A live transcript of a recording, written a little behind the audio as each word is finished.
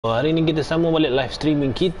Hari ni kita sambung balik live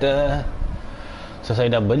streaming kita. So saya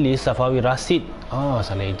dah beli Safawi Rasid.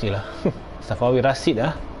 Salah eja lah. Safawi Rasid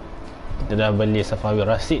lah. Kita dah beli Safawi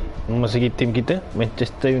Rasid memasuki tim kita,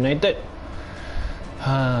 Manchester United.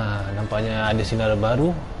 Nampaknya ada sinar baru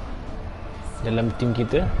dalam tim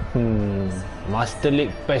kita. Master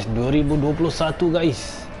League PES2021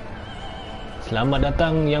 guys. Selamat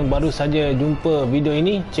datang yang baru saja jumpa video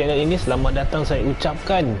ini, channel ini. Selamat datang saya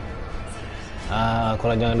ucapkan.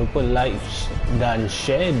 Korang jangan lupa like dan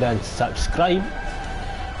share dan subscribe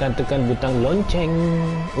dan tekan butang lonceng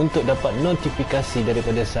untuk dapat notifikasi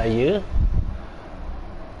daripada saya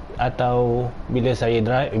atau bila saya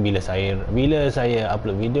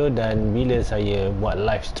upload video dan bila saya buat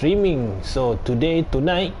live streaming. So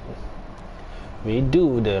tonight we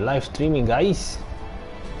do the live streaming guys.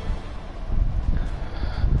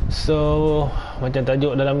 So macam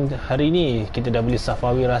tajuk dalam hari ni, kita dah beli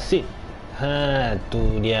Safawi Rasid. Tu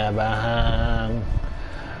dia bahang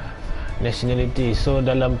nationality. So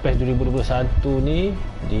dalam PES 2021 ni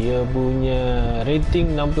dia punya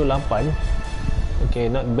rating 68. Okay,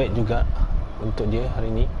 not bad juga untuk dia hari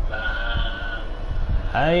ni.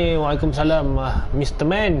 Hai, waalaikumsalam Mr.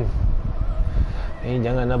 Man.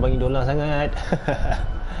 Jangan abang idola sangat.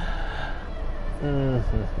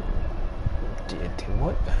 Dia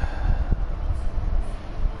tengok.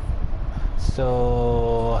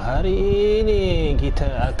 So hari ini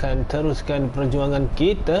kita akan teruskan perjuangan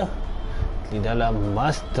kita di dalam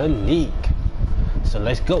Master League. So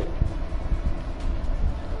let's go.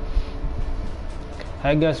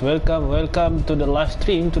 Hi guys, welcome to the live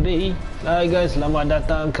stream today. Hi guys, selamat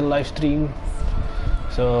datang ke live stream.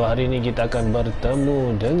 So hari ini kita akan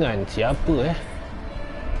bertemu dengan siapa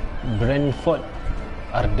Brentford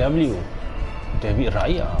RW David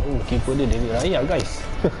Raya. Keeper dia David Raya guys.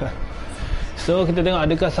 So kita tengok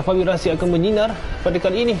adakah Safawi Rasid akan bersinar pada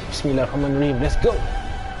kali ini. Bismillahirrahmanirrahim. Let's go.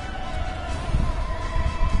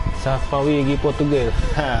 Safawi pergi Portugal.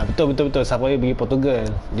 Betul Safawi pergi Portugal.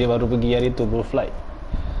 Dia baru pergi hari tu, baru flight.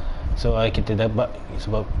 So kita dapat,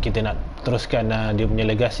 sebab kita nak teruskan dia punya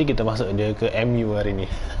legasi, kita masuk dia ke MU hari ni.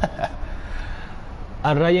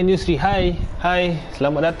 Ryan Yusri, hai.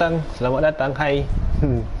 Selamat datang, hai.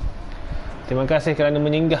 Terima kasih kerana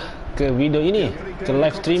menyenggah ke video ini, ke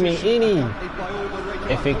live streaming ini.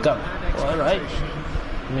 FA Cup. Alright.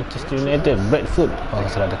 Manchester United, Bradford.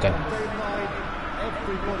 Salah tekan.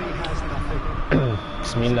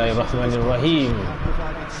 Bismillahirrahmanirrahim.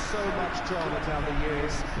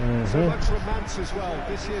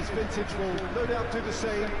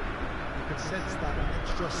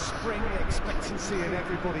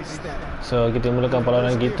 So kita mulakan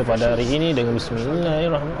perlawanan kita pada hari ini dengan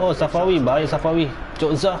Bismillahirrahmanirrahim. Safawi, bahaya Safawi.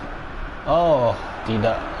 Jokza.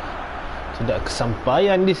 Tidak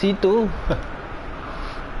kesampaian di situ.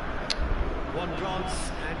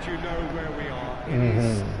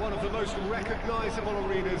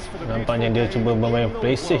 Nampaknya dia cuba bermain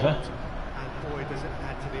play safe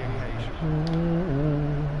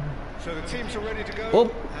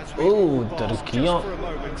terkiak.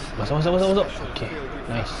 Masuk. Okay,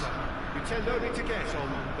 nice.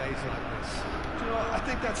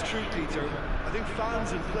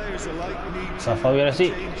 Safawi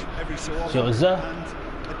Rasid. Jokza.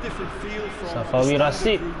 Safawi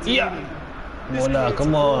Rasid. Iya. Bola,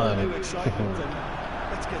 come on.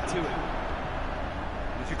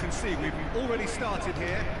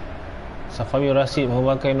 Safawi Rasid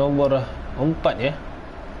memakai nombor 4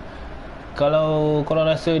 Kalau korang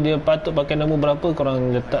rasa dia patut pakai nombor berapa,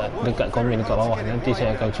 korang letak dekat komen dekat bawah. Nanti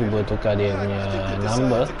saya akan cuba tukar dia punya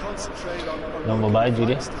nombor baju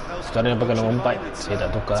dia. Sekarang dia pakai nombor 4. Saya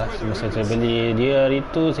tak tukar. Semasa saya beli dia hari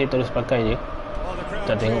tu, saya terus pakai je.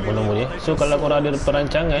 Tak tengok pun nombor dia. So kalau korang ada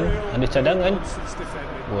perancangan, ada cadangan,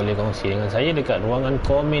 boleh kongsi dengan saya dekat ruangan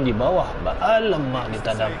komen di bawah. Alamak, dia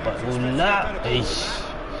tak dapat pula.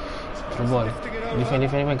 Terbol. Defend.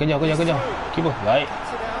 Kejar. Keeper. Baik.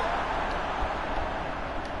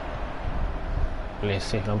 Boleh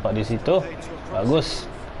save nampak di situ. Bagus.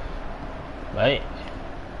 Baik.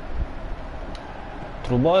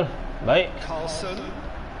 Through ball. Baik.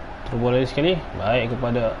 Through ball lagi sekali. Baik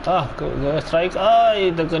kepada ke strike.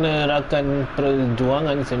 Terkena rakan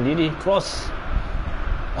perjuangan sendiri. Cross.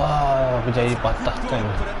 Berjaya patahkan.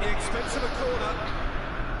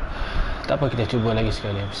 Tak apa, kita cuba lagi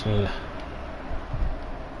sekali. Bismillah.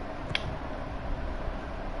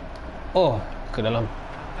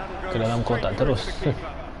 Ke dalam kotak terus.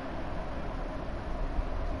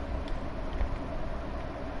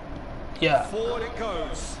 Ya.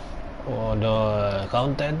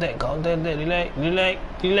 Counter attack. Relax.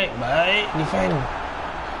 Baik, defend.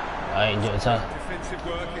 Baik, Joksa.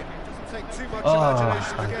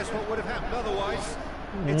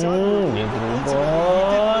 Dia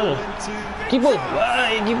berubah. Keeper,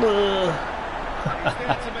 baik keeper.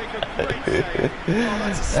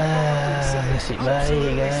 Nasib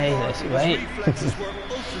baik guys, nasib baik.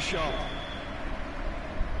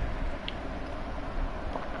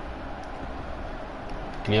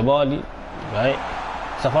 Clear ball ni. Baik.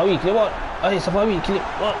 Safawi clear ball. Safawi clear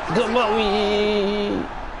ball. Safawi.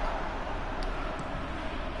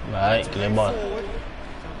 Baik, clear ball.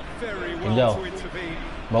 Hijau.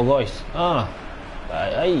 Bagus.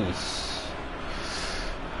 Baik, ais.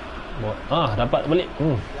 Dapat balik.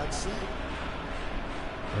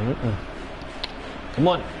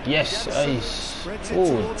 Come on. Yes, ais.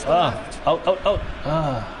 Out.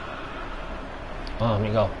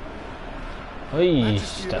 Ambil kau.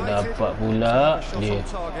 Tak dapat pula dia.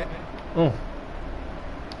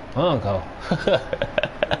 Kau.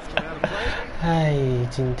 Hai,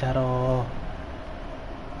 Cincaro.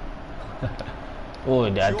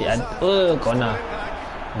 Dia hati-hati. Corner.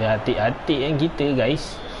 Dia hati-hati yang kita,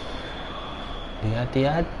 guys. Dia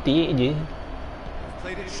hati-hati je.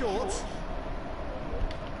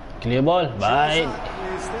 Clear ball. Baik.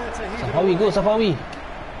 Safawi, go Safawi.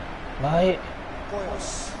 Baik.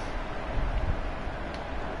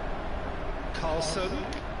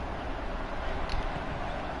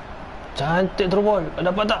 Cantik throw ball.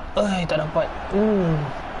 Dapat tak? Tak dapat.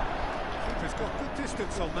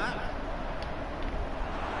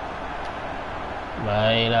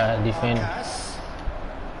 Baiklah, defend.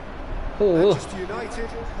 Baik.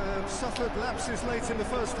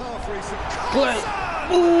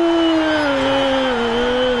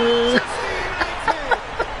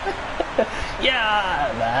 Ya,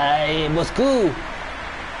 baik bosku.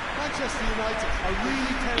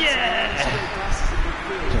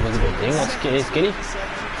 Cuba kita tengok sikit ni.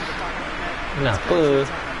 Kenapa?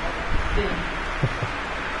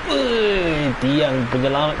 Tiang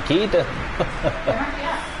penyelamat kita.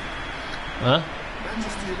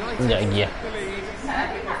 Sekejap lagi lah.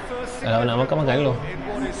 Kalau nak makan dulu.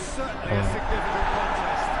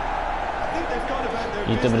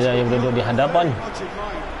 Kita berjaya berduduk di hadapan.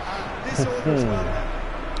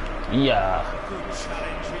 Ya.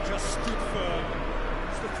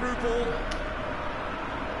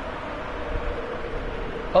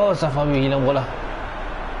 Safawi hilang bola.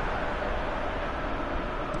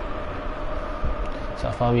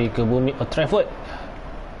 Safawi ke bumi Old Trafford.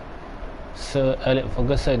 Sir Alex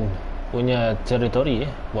Ferguson punya teritori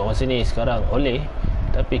buat masa ni sekarang oleh,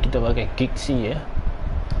 tapi kita pakai kick C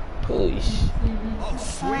Huish.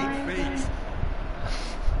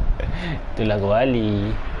 Itulah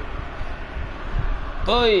Wali.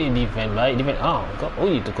 Defend baik, defend.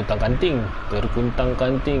 Terkuntang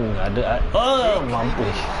kanting. Ada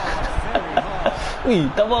mampus.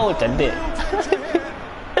 Tak mau cantik.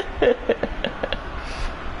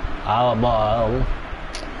 Bau.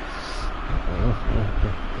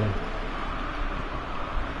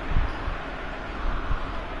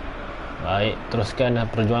 Baik, teruskan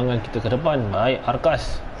perjuangan kita ke depan. Baik,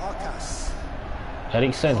 Arkas.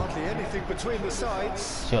 Erikson.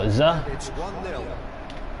 Syokzah.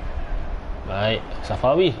 Baik,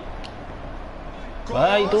 Safawi.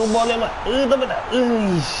 Baik, throw ball lemat. Dapat tak?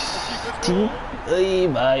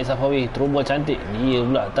 Baik, Safawi. Throw ball cantik. Dia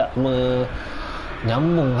pula tak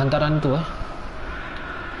menyambung hantaran tu.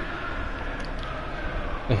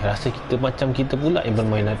 Rasa kita macam kita pula yang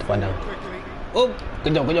bermain atas padang.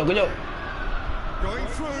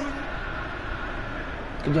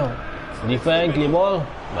 Kejap. Defend, clear ball.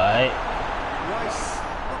 Baik.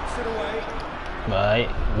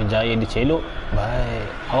 Berjaya diceluk. Baik.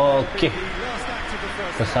 Okey.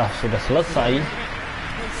 First half sudah selesai.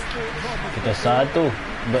 Kita 1,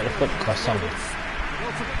 Bradford 0.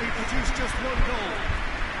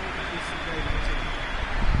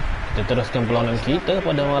 Kita teruskan perlawanan kita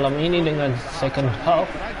pada malam ini dengan second half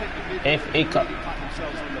FA Cup.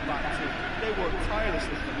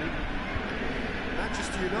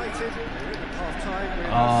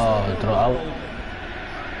 Throw out.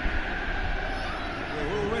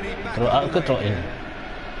 Throw out ke throw in?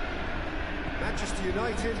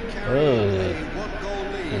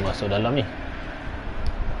 Dia masuk dalam ni.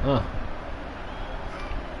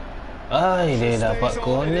 Dia dapat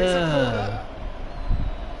corner.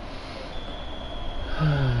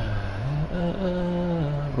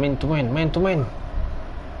 Man to man.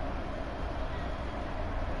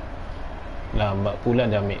 Lambat pula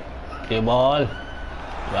dia ambil. Clear ball.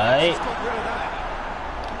 Baik.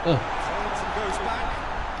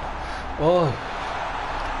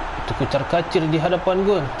 Itu kucar kacir di hadapan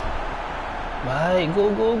gol. Baik,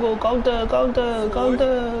 go. Counter.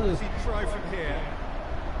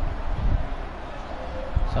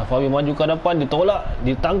 Safawi maju ke hadapan, ditolak,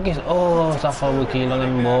 ditangkis. Oh, Safawi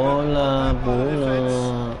kehilangan bola pula.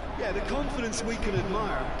 Yeah, the confidence we can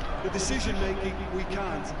admire, the decision making we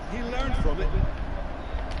can't. He learned from it.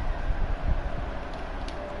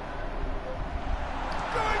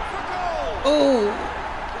 Going for goal.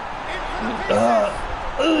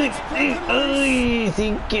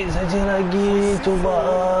 Sikit saja lagi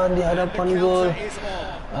cubaan di hadapan gol.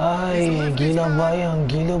 Gila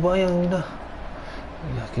bayang dah.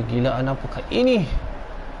 Ya, kegilaan apakah ini?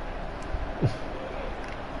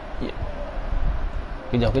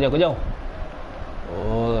 Kejauh.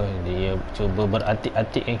 Oh, dia cuba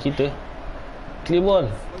beratik-atikkan kita. Clear ball.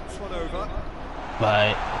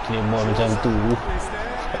 Baik, clear ball macam tu.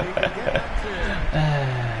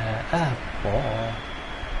 Apa?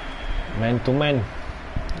 Man to man.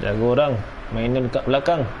 Jaga orang. Mainan dekat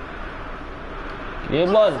belakang. Clear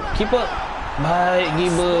ball. Keeper. Baik,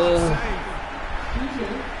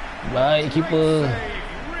 keeper.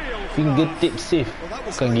 Fingertip save.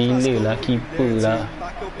 Bukan gila lah, keeper lah.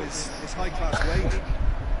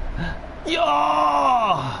 Ya.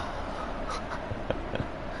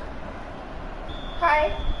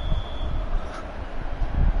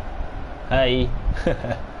 Hai.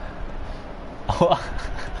 Awak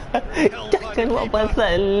jangan buat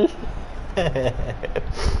pasal.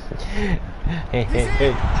 Hei.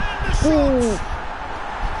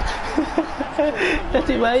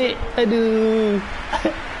 Nasib baik. Aduh.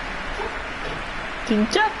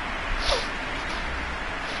 Cincang.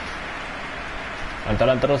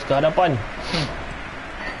 Hantaran terus ke hadapan.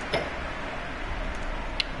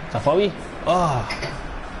 Safawi.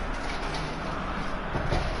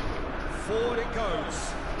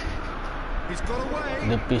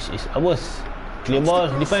 The pitch is ours. Clear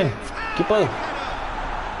ball, defend. Keeper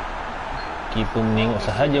menengok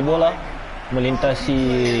sahaja bola melintasi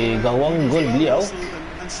gawang gol beliau.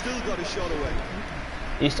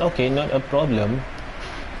 It's okay, not a problem.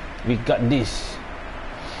 We got this.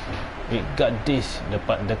 Dekat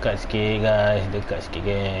sikit guys. Dekat sikit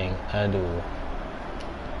geng. Aduh.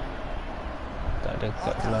 Tak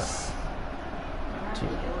dekat pula.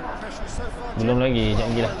 Belum lagi.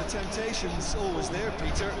 Jangan gila.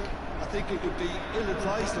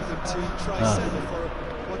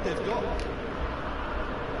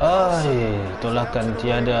 Tolakan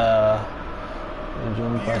tiada.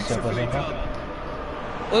 Jumpa siapa-siapa.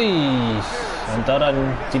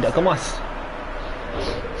 Hantaran tidak kemas.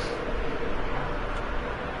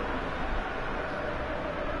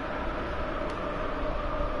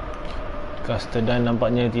 Castedan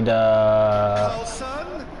nampaknya tidak.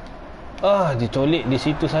 Dicolik di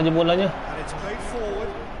situ saja bolanya.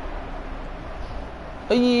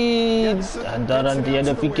 Hantaran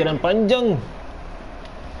tiada fikiran panjang.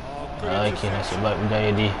 Okey, nasib baik berjaya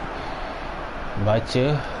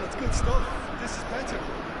dibaca.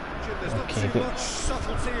 Okey, good.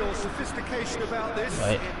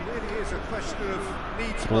 Baik.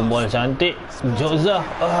 Through ball cantik. Joza.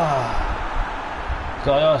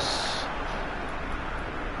 Chaos.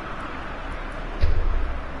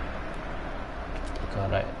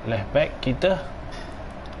 Right, left back kita.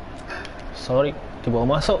 Sorry, dia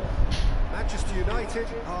bawa masuk. Manchester United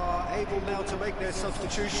are able now to make their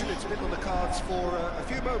substitution. It's been on the cards for a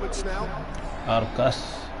few moments now.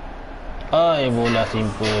 Arkas. Bola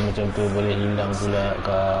simple macam tu boleh hilang pula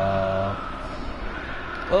kah.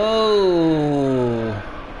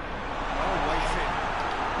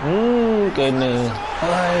 Kena.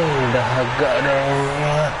 Dah agak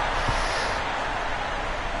dah.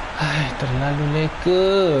 Terlalu leka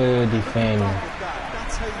defend.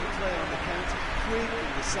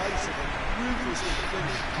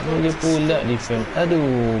 Boleh pula defend.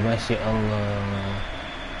 Aduh, Masya Allah.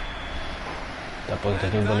 Tak apa,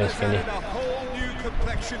 kita cuba boleh sekali.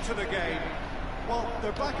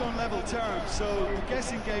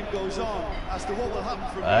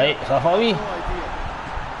 Baik, Safawi.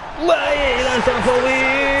 Baiklah Safawi.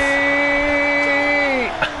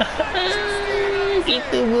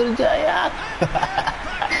 Kita berjaya.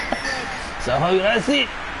 Safawi Rasid.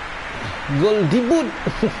 Gol debut.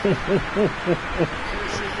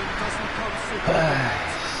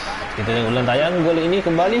 Kita tengok ulang tayang gol ini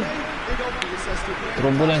kembali.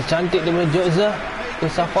 Terumbulan cantik daripada Joza ke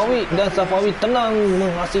Safawi, dan Safawi tenang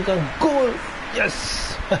menghasilkan gol.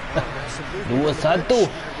 Yes. 2-1.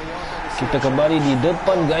 Kita kembali di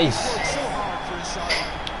depan guys,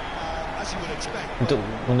 untuk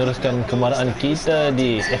meneruskan kemarahan kita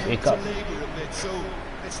di FA Cup.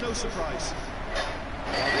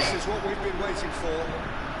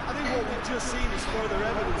 think what we've just seen is further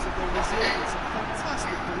evidence of their resilience and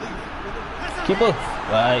fantastic belief. Keeper.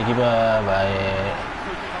 Baik keeper, baik.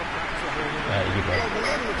 Baik keeper. Well, the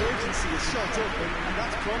level of urgency is shot up and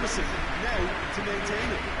that's promising. Now to maintain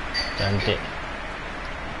it. Cantik.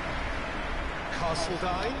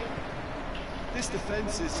 Castledine. This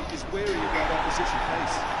defence is wary of that opposition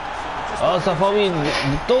pace. Oh, Safawi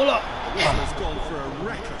betul lah. Has gone for a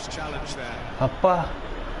reckless challenge there. Apa?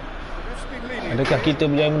 Adakah kita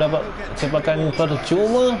berjaya mendapat sepakan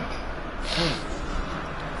percuma?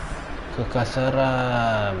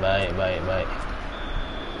 Kekasaran. Baik, baik, baik.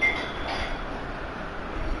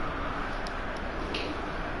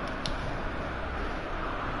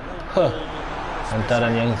 Huh.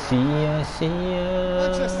 Hantaran yang sia-sia.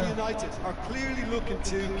 Manchester United are clearly looking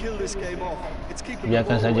to kill this game off. It's keeping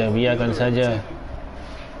Biarkan saja, biarkan saja.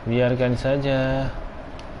 Biarkan saja.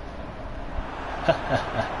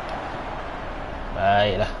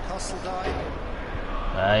 Baiklah. Castledine.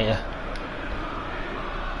 Baiklah.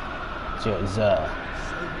 Jokza.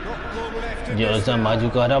 Not long left in this Jokza now. maju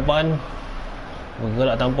ke hadapan.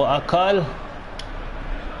 Bergerak tanpa akal.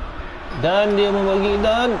 Dan dia membagi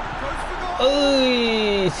dan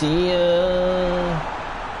oi, sia.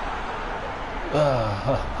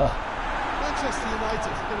 Manchester United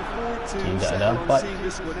can afford to Tidak settle on dapat. seeing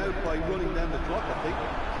this one out by running down the clock, I think.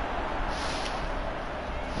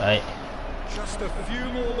 Baik. Just a few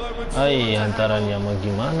more moments. Ai, hantaran yang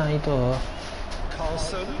bagaimana itu?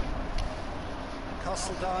 Carlson.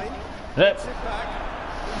 Castledine. Rep, Sit back.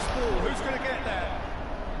 Who's ball? Who's going to get there?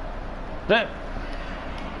 rep.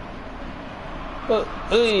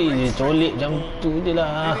 Dia colik macam tu je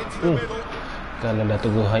lah. Into the middle. Kalau dah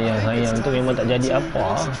teguh hayang-hayang tu memang tak jadi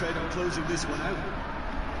apa. Concentrate on closing this one out.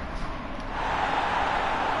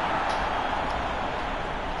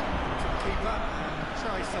 Keeper.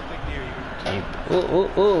 Try something new.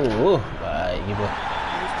 Baik keeper.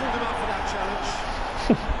 He's pulled him up for that challenge.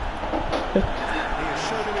 He has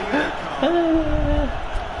shown him a yellow card.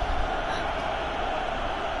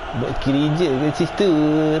 Buat kiri je ke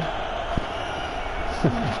sister?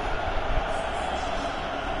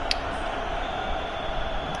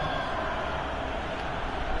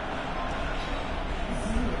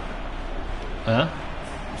 Ha?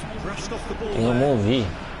 Brushed off the ball Tengok there. movie.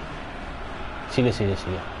 Sila. Sila.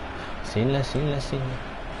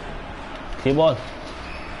 Clear ball.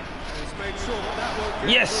 He's made sure that won't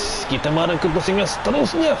get Yes! Kita marah ke pusingan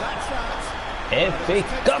seterusnya. FA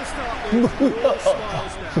Cup.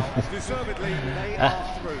 Deservedly, they are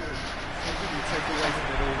through. Something you take away from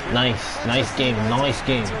it all. Nice game.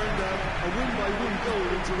 Turned a win-by-win goal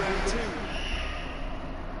into round two.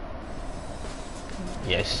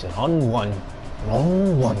 Yes, round one.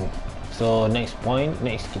 So next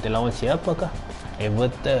kita lawan siapakah?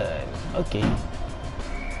 Everton. Okay.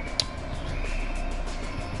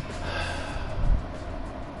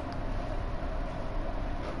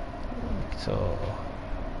 So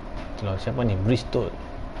kita lawan siapa ni? Bristol.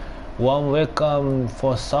 Warm welcome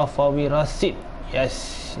for Safawi Rasid.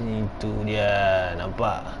 Yes, itu dia.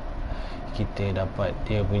 Nampak? Kita dapat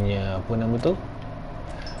dia punya apa nama tu?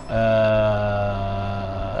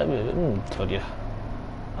 Sorry lah.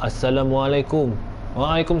 Assalamualaikum.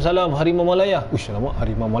 Waalaikumsalam. Harimau Malaya. Uish, alamak,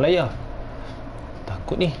 Harimau Malaya.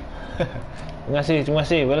 Takut ni. Terima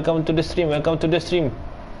kasih. Welcome to the stream.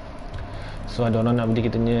 So ada orang nak beli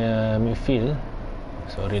kita punya midfield.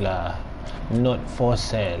 Sorry lah. Not for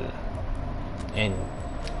sale. And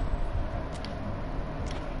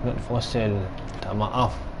not for sale. Tak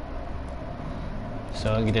maaf.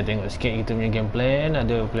 So kita tengok sikit kita punya game plan.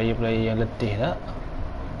 Ada player-player yang letih tak?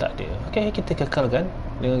 Tak ada. Okay, kita kekalkan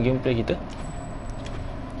dengan gameplay kita.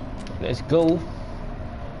 Let's go.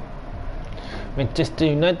 Manchester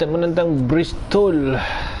United menentang Bristol.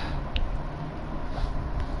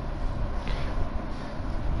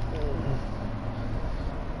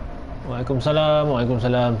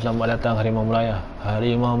 Waalaikumsalam. Selamat datang Harimau Malaya.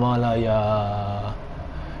 Harimau Malaya.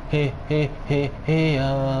 He ya.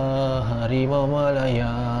 Harimau Malaya.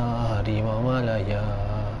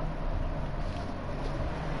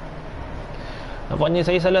 Nampaknya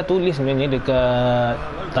saya salah tulis sebenarnya dekat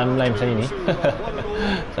timeline saya ni.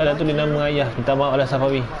 Salah tulis nama ayah. Minta maaf lah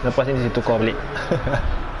Safawi. Lepas ni saya tukar balik.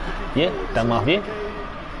 Ya, minta maaf ya.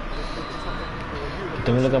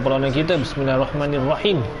 Kita mulakan perlawanan kita.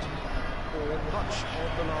 Bismillahirrahmanirrahim.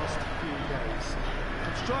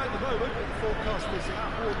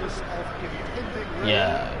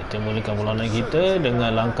 Ya, kita mulakan perlawanan kita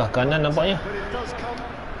dengan langkah kanan nampaknya.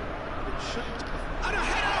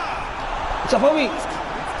 Safawi.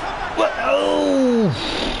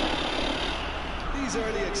 these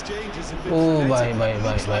early exchanges have been Oh, frenetic. baik.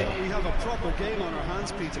 Looks like we have a proper game on our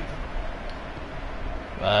hands, Peter.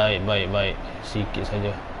 Baik. Sikit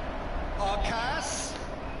saja. Arcas.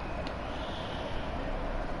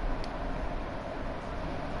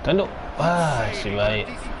 Tanduk. Si baik.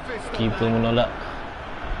 Keeper menolak.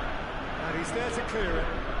 And he's there to clear it.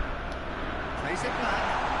 Plays it back.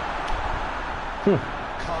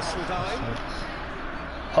 Castledine.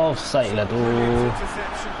 Offside lah tu.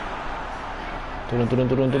 Interception. Turun.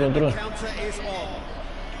 Counter is on.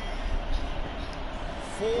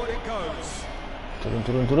 Forward it goes.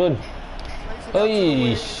 Turun.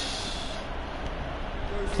 Oish.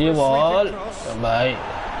 Dia ball. Baik.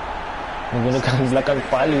 Menggunakan belakang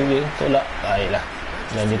kepala dia. Tolak. Baiklah.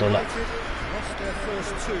 Dan dia tolak. Lost their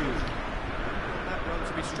first two. That run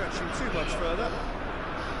to be stretching too much further.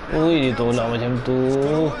 Ui, dia tolak macam tu.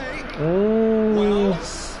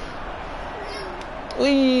 Wells.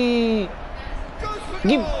 Ui. Goes for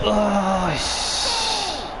Give. goal.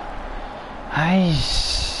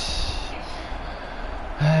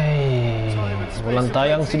 Ulang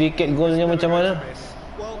tayang sedikit golnya macam mana?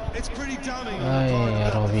 Well, it's pretty damning. Ya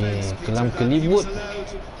Rabbi, kelam kelibut.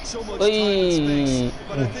 Oi.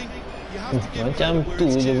 Macam tu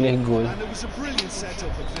je boleh gol. And it was a brilliant setup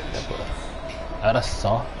and finish.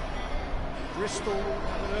 Rasa Bristol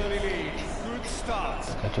have an early lead. Good start.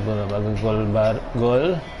 kita cuba bagi gol. Long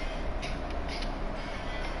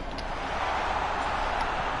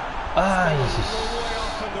way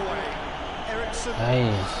up and away. Ericsson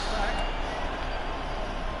Nice. back.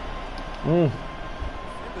 It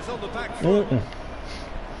was on the back foot.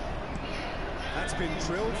 That's been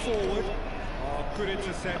drilled forward. Oh, good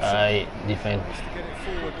interception. Baik, defend. Wants to get it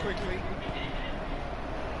forward quickly.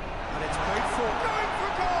 And it's played for. Going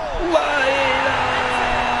for goal!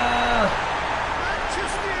 Baiklah.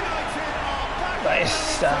 Manchester United are back.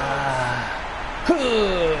 Baiklah.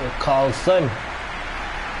 Carlson.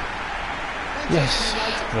 Yes,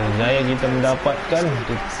 berjaya kita mendapatkan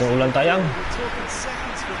ulang tayang.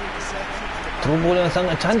 Terubul yang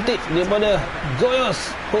sangat cantik daripada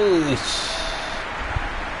Goyos. Push.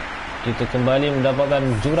 Kita kembali mendapatkan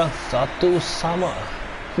jurang 1-1.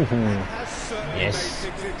 Yes.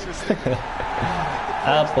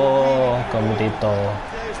 Apa komentator?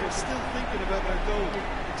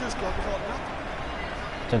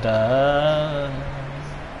 Tada.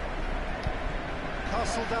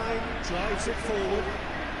 Castledine drives it forward.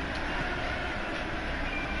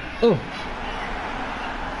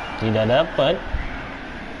 Tidak dapat.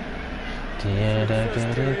 Tiada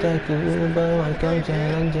ceritaku bawa kau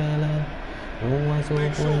jalan-jalan. Rumahku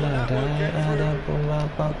pun ada pun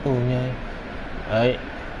bapak punya. Baik.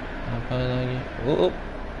 Apa lagi?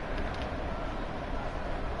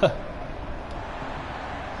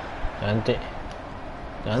 Cantik.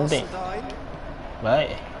 Castledine.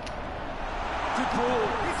 Baik. Good ball.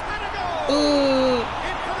 He's had a goal. In for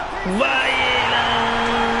the pitch. Baiklah.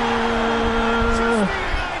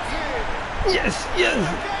 Yes.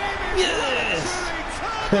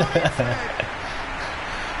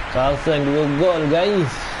 Carlson 2 gol guys.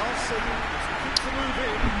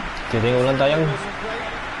 Kita tengok ulang tayang.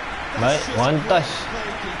 Baik, one touch.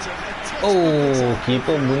 Oh,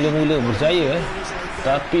 keeper mula-mula berjaya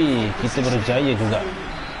tapi kita berjaya juga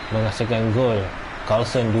menghasilkan gol.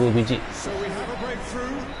 Carlson 2 biji.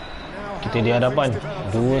 Kita di hadapan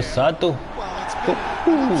 2-1.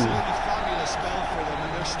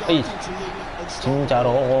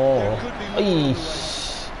 Cincaro.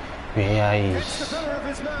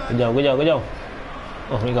 Kejauh.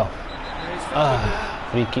 Oh, ni kau.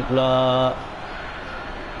 Free kick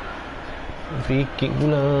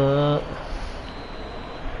pula.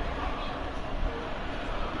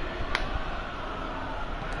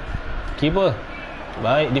 Keeper.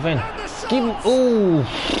 Baik, defend. Keep.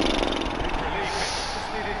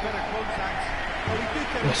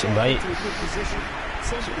 Masih baik.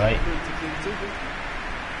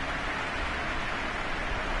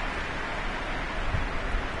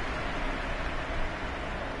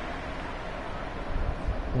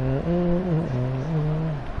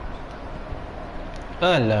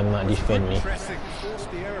 Alamak, defend ni.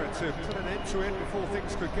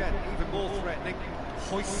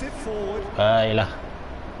 Baiklah.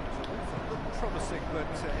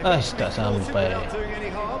 Tak sampai.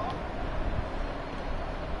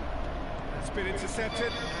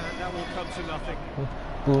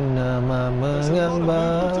 Purnama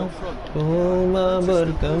mengambang, rumah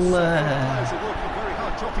berkembang,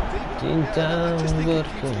 cinta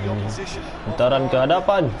berkembang. Hantaran ke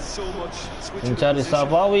hadapan, mencari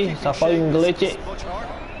Safawi menggelecek.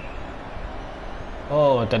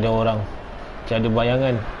 Oh, tak ada orang, tak ada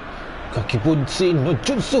bayangan. Kaki punci no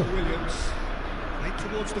jutsu. Williams. Late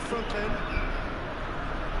towards the front end.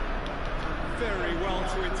 Very well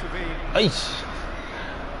to intervene. Aish.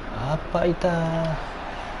 Apa itu?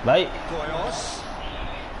 Baik. Goyos.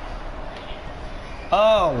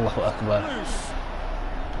 Allahu Akbar. Loose.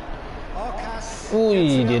 Arcas.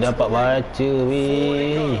 Ui, dia dapat baca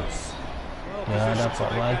weh. Goes. Dia Well, dapat position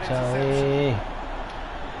to make baca an weh.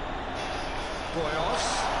 Goyos.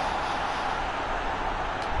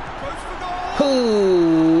 Goes for goal.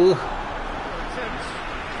 Huh. Attempts.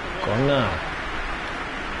 Corner.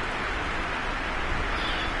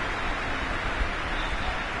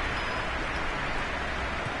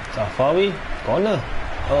 Safawi, corner.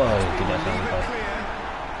 Oh, tidak Leave it sampai. clear.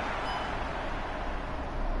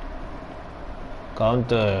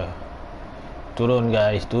 Counter. Turun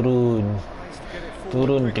guys, turun. Tries to get it forward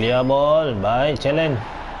Turun, quickly. clear ball. Baik, challenge.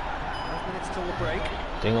 5 minutes till the break.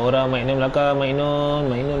 Tengok orang Magnum belakang,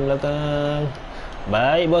 Magnum belakang.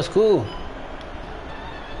 Baik bosku.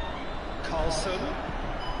 Carlson.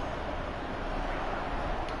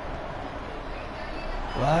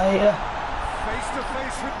 Baiklah. Face to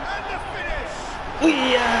face with and the finish.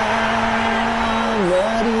 Wia,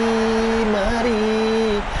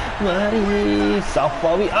 mari,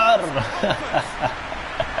 Safawi R.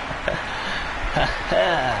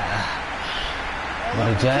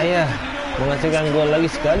 Berjaya menghasilkan gol lagi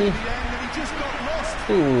sekali. The end and he just got lost.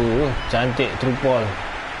 Cantik through ball.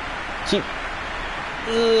 Chip.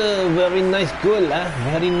 Very nice goal lah.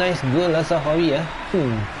 Very nice goal lah Safawi ya. That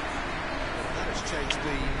has changed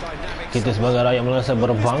the dynamics. Kita sebagai rakyat Malaysia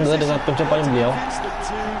berbangga dengan pencapaian beliau.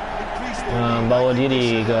 Bawa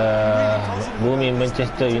diri ke bumi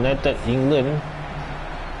Manchester United England.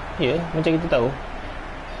 Ya, macam kita tahu,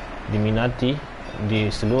 diminati di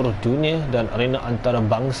seluruh dunia dan arena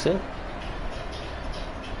antarabangsa.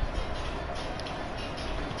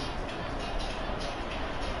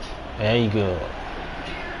 There you go.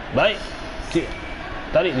 Baik,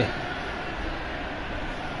 tarik dia.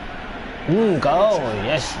 Kau,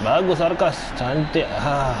 yes, bagus Arkas, cantik.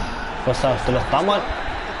 First half telah tamat.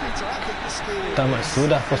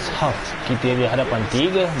 Sudah first half. Kita di hadapan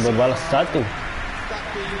 3 berbalas 1.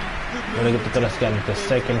 Mari kita teruskan ke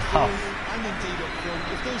second half.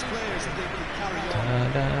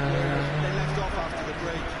 Tada.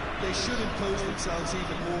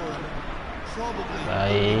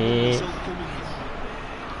 Baik.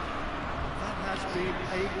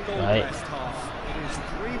 Baik.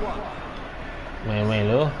 Main-main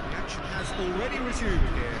lu.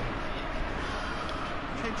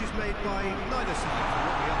 Changes made by neither side, from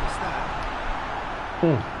what we understand.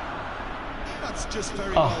 That's just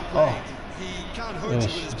very well played. He can't hurt you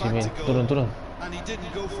with his back to goal. Turun. And he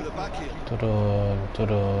didn't go for the back heel.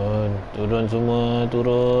 Turun semua,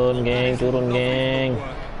 geng, turun geng.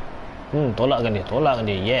 Tolakkan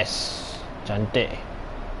dia. Yes. Cantik.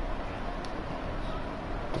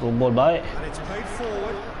 Through ball baik. And it's played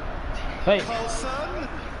forward. Hai. Carlson.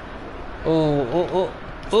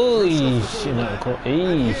 Nak kau.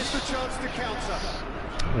 Here's the chance to counter.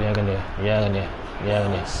 Biarkan dia. Yang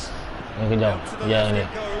kejam. Biarkan dia.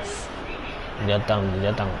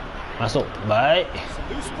 Datang. Masuk. Baik.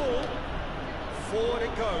 Loose ball. Forward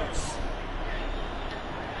it goes.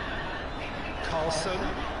 Carlson.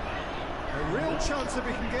 A real chance if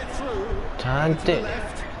he can get through. Cantik.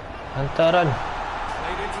 Left. Hantaran.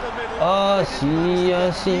 Played into the middle.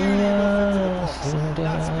 Sia-sia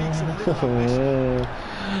sudah.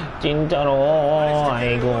 Cinta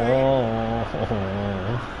roaigo.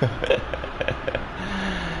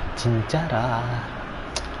 Cincara.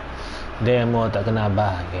 Demo tak kena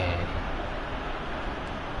bahagia.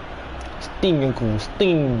 Sting.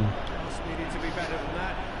 Needed to be better than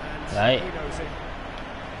that, and Right. he knows it.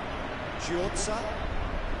 Giotza.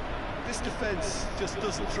 This defence just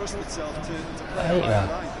doesn't trust itself to play Right, right yeah.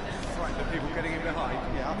 line. Frightened of people getting in behind.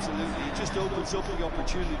 Yeah, absolutely. It just opens up the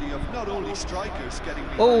opportunity of not only strikers getting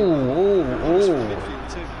behind, but also midfield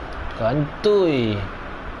too. Kantui.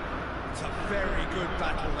 It's a very good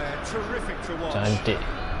battle there. Terrific to watch. Cantik.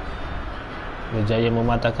 Berjaya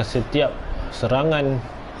mematahkan setiap serangan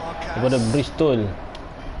kepada Arcas. Bristol.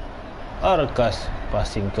 Arkas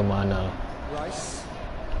passing ke mana? Rice.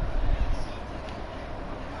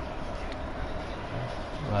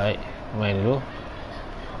 Baik, main dulu.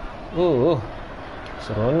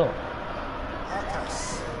 Seronok.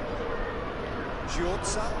 Arcas.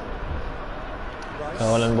 Giotza. Rice.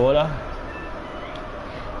 Kawalan bola.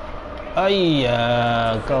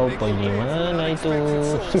 Ayah, kau pergi mana itu?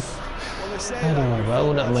 Aduh,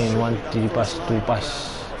 baru nak main one three pass, two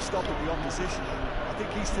pass. Stopping the opposition. I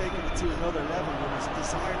think he's taken it to another level with his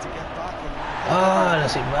desire to get back and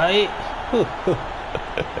nasib baik.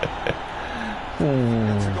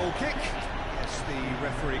 That's a goal kick. Yes, the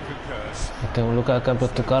referee concurs. Kita melukakan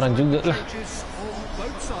pertukaran jugalah. Changes on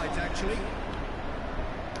both sides actually.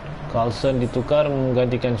 Carlson ditukar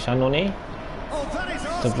menggantikan Shanone Oh, that is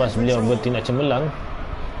selepas beliau bertindak cemerlang.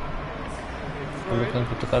 Perlukan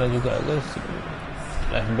pertukaran juga guys.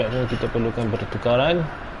 Left back pun kita perlukan pertukaran.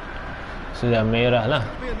 Sudah merah lah.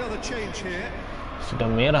 Be another change here. Sudah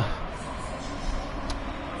merah.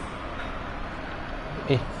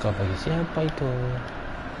 Kau bagi siapa itu?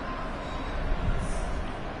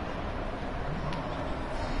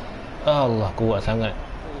 Allah, kuat sangat.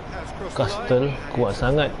 Castle kuat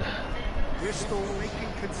sangat. Bristol making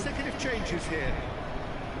consecutive changes here.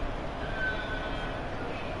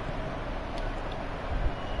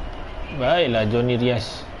 Baiklah Johnny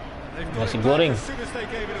Rias. Nasi goreng. As soon as they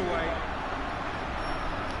gave it away.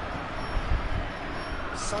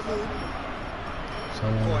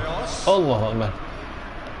 Goyos. Allah Akbar.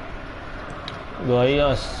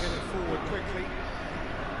 Goyos. Get it forward quickly.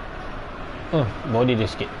 Body dia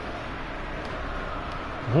sikit.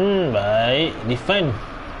 Baik. Defend.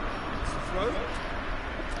 Throw.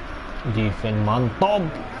 Defend mantap. I've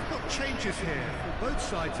got changes here for both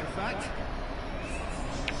sides in fact.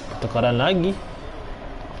 Pertukaran lagi.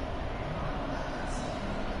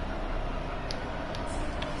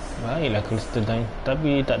 Baiklah Crystal Time,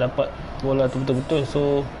 tapi tak dapat bola tu betul-betul,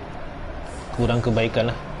 so kurang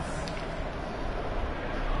kebaikan lah.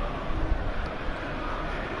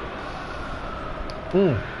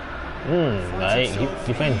 Baik,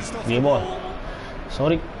 defend, dia ball.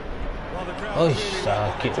 Sorry.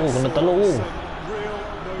 Sakit. Kena telur.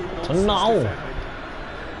 Senang.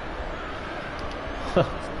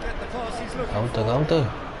 Counter.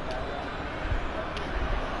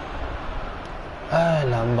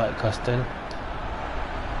 Lambat Castle.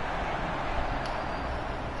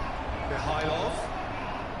 Behind.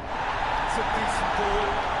 It's a decent ball.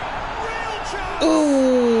 Real chance.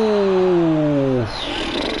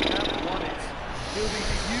 Won it. He'll be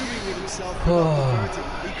fuming with himself.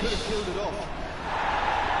 He could have killed it off.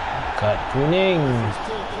 Kad kuning. His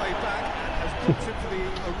ball play back has brought him to the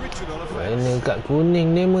original offence. Mana kad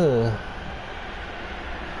kuning ni mah?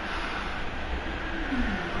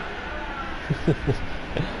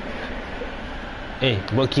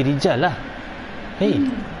 Buat kiri jal lah.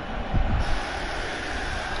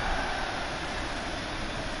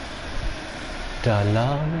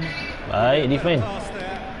 Dalam. Baik, defend.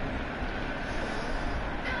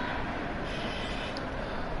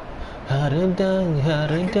 Haredang.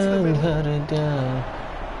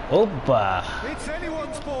 Opa. It's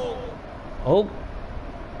anyone's ball.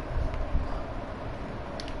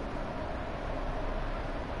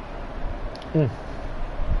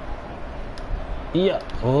 Iya.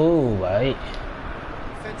 Baik.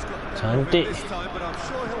 Cantik.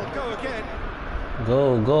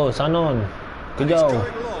 Go Sanon. Kejauh.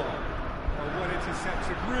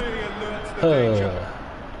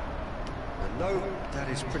 No,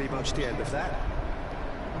 that is pretty much the end of that.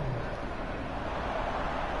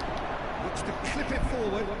 Looks to clip it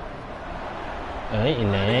forward.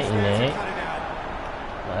 Elak.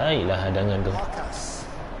 Baiklah hadangan tu.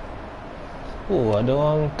 Ada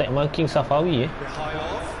orang tag marking Safawi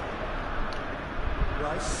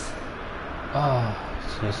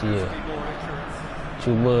sia-sia.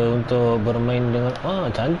 Cuba untuk bermain dengan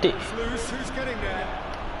cantik.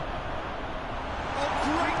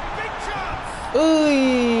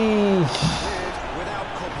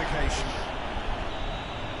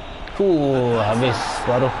 Habis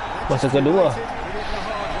paruh masa kedua.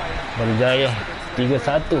 Berjaya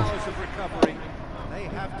 3-1.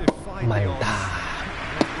 Mantap.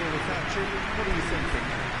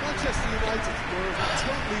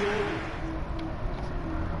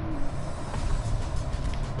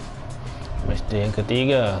 Match day yang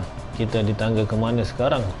ketiga. Kita di tangga ke mana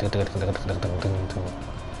sekarang? Di tangga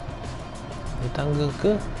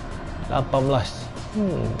ke 18.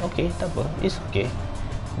 Okey, tak apa. It's okay.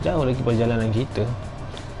 Jauh lagi perjalanan kita.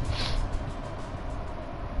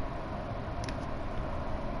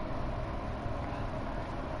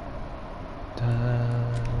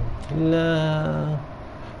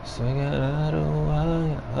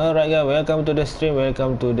 Alright guys, welcome to the stream,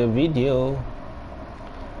 welcome to the video.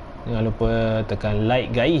 Jangan lupa tekan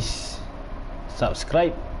like guys,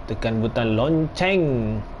 subscribe, tekan butang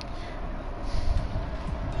lonceng.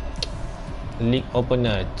 League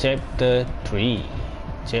Opener Chapter 3.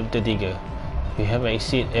 Chapter 3. We have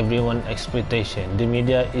exceeded everyone's expectation. The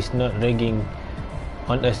media is not ragging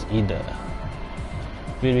on us either.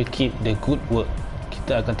 We will keep the good work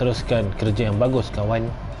Kita akan teruskan kerja yang bagus, kawan.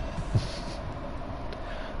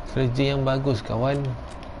 Kerja yang bagus, kawan.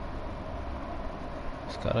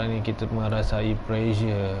 Sekarang ni kita merasai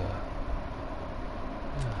pressure.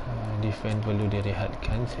 Defense perlu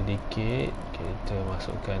direhatkan sedikit. Kita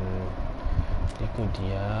masukkan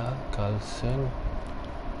dia Carlson.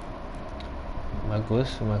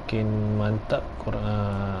 Bagus, semakin mantap.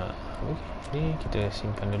 Okay, ni kita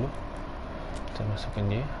simpan dulu. Kita masukkan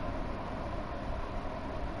dia.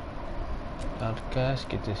 Arkas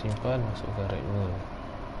kita simpan, masukkan Redmond.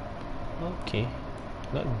 Okay,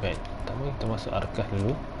 not bad. Pertama kita masuk Arkas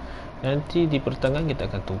dulu. Nanti di pertengahan kita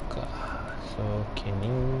akan tukar. So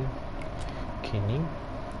Canning.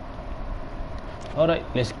 Alright,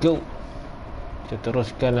 let's go. Kita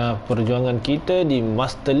teruskan perjuangan kita di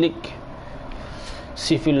Master League.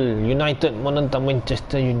 Sheffield United menentang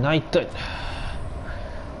Manchester United.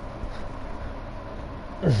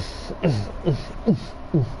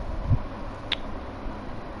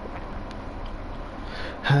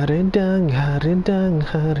 Haredang.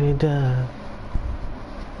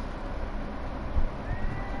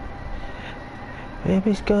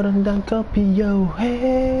 Habis korang dan kopi yo,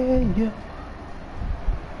 hey yo.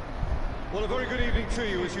 Well, a very good evening to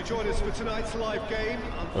you as you join us for tonight's live game.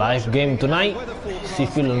 Live game tonight,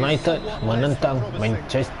 Sheffield United menentang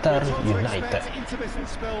Manchester United. Intermittent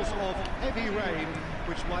spells of heavy rain,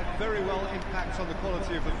 which might very well impact on the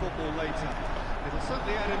quality of the football later. It'll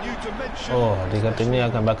certainly add a new dimension. Oh, dia katanya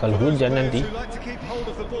akan bakal hujan nanti. Who like to keep hold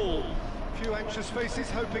of the ball. Few anxious faces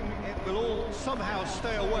hoping it will all somehow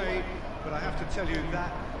stay away, but I have to tell you that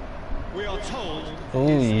we are told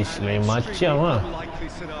it's lain macam ah. unlikely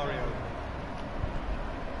scenario.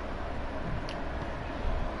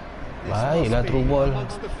 Baiklah, through ball.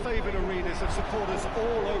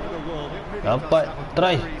 Dapat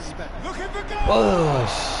try.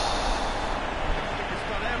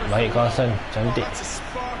 Baik, Carlson, cantik.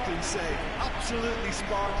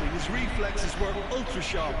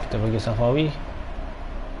 Kita bagi Safawi.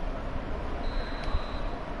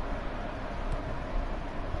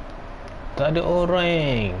 Tak ada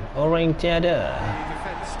orang tiada.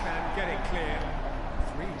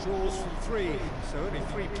 Draws from 3, so only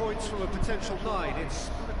 3 points from a potential 9. It's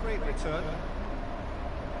not a great return.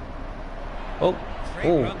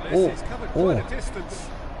 He's covered quite a distance.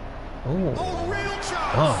 Real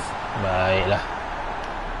chance. Baiklah.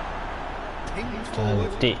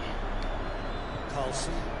 Cantik.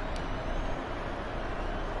 Carlson.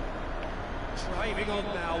 Driving on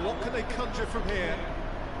now. What can they conjure from here?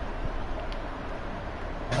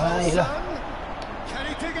 Baiklah. Can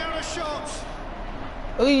he dig out a shot?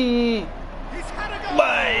 Ui.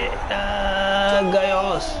 Baik.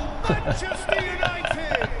 Gayos.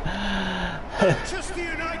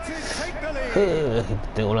 Kita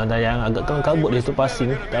tengok ulang tayang, agak kelam kabut dia tu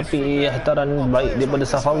passing, tapi hantaran baik daripada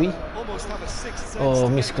Safawi.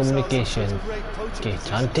 Oh, miscommunication. Okay,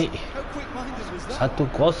 cantik.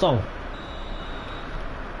 1-0.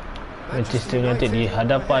 Manchester United di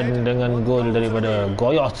hadapan dengan gol daripada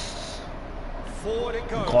Goyos.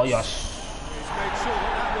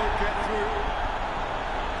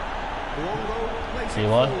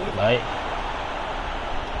 Siwan, baik.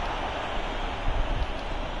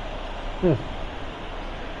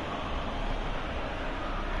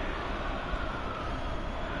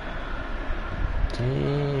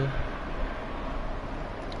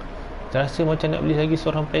 Rasa macam nak beli lagi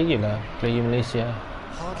seorang player lah, player Malaysia.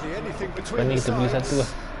 Kan ni kita beli satu lah.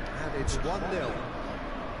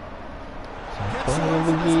 Siapa yang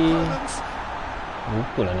pergi?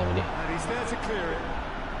 Lupa lah nama dia.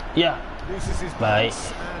 Ya. Baik.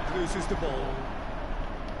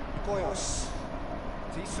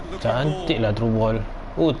 Cantik lah through ball.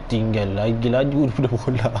 Oh, tinggal lagi laju daripada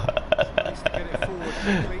bola.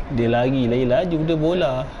 Dia lagi laju daripada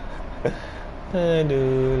bola.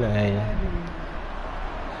 Aduh lah.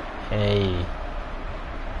 Hey.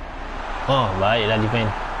 Oh, baiklah defend.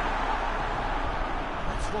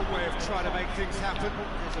 That's one way of trying to make things happen.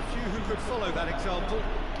 There's a few who could follow that example.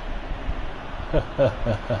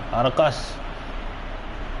 Arkas.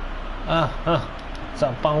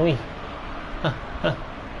 Sapang weh. And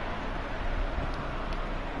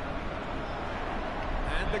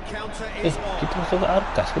the counter is on. Kita masuk ke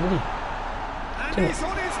Arkas ke tadi? And he's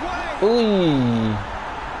on his way.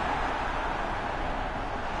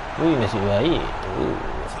 Ui, nasib baik.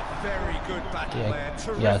 It's a very good battle there.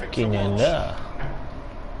 Terrific. Yakin anda.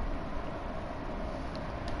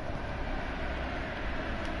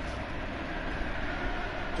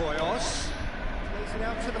 Goyos plays it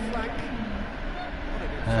out to the flank.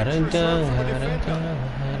 Haredang.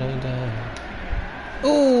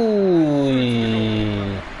 Ui.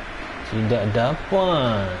 Tidak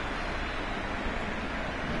dapat.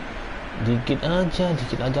 Dikit aja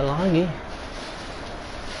lagi.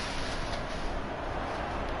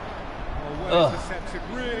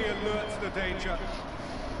 Really alerts the danger.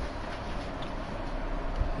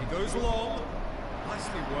 He goes long.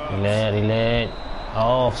 Nicely worked. Relax.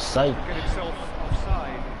 Offside. Get himself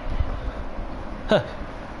offside. Hah.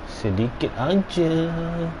 Sedikit aja.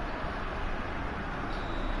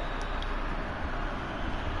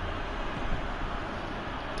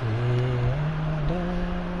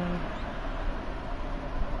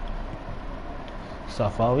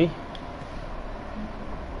 Safawi.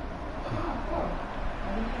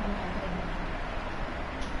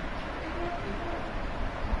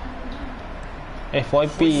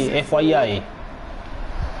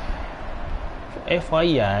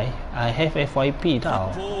 FYI, I have FYP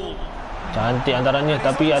tau. Cantik antaranya,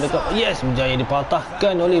 tapi ada yes, berjaya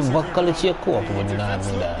dipatahkan oleh bakal Ciaku. Apa benda dah?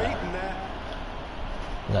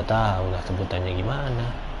 Tak tahu lah sebutannya gimana.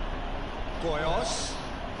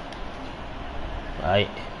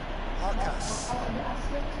 Baik.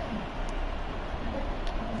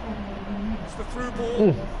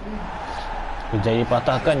 Berjaya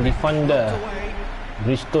dipatahkan defender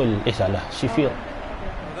Bristol. Salah, Sheffield.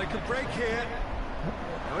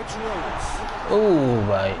 Oh,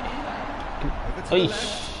 baik.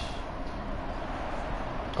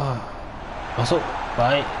 Masuk.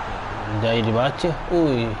 Baik. Berjaya dibaca.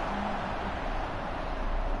 Oi.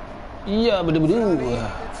 Ya, bedu-bedu.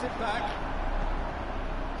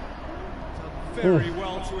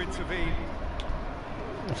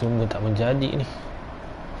 Semua tak menjadi ni.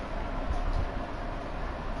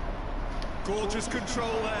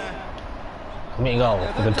 Ambil kau.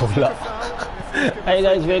 Betul pula. Hi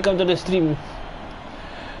guys, welcome to the stream.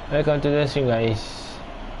 Welcome to the stream guys.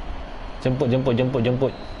 Jemput. Welcome.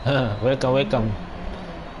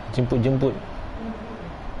 Jemput.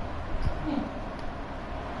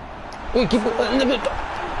 Oi, keeper.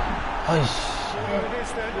 Aish.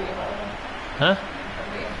 Hah?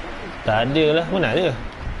 Tak ada lah. Mana ada?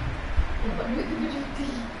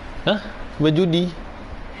 Hah? Berjudi?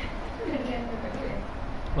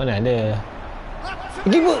 Mana ada?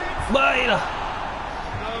 Keeper! Baiklah!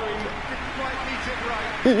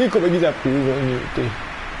 Kau bagi siapa?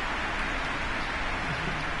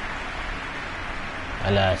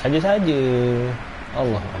 Alah, saja-saja.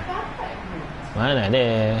 Allah. Mana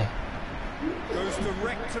ada?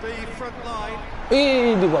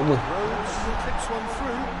 Dia buat apa?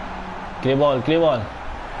 Clear ball. Clear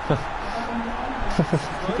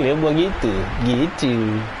ball gitu.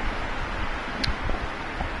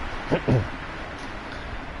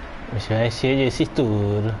 Rahsia je situ.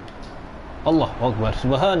 Allah Akbar.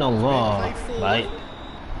 Subhanallah. Baik.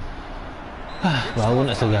 Baru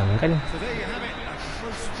nak serang kan.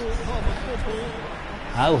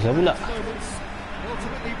 Haus lah pula.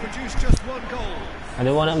 Ada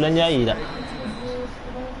orang nak belanjai tak?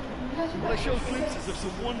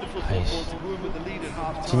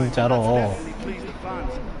 Cincaro.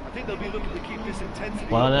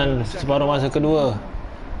 Perlawanan separuh masa kedua.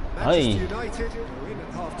 Hai.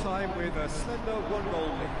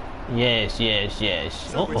 Yes.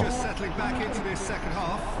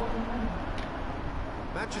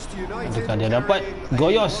 Adakah dia dapat?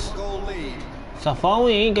 Goyos.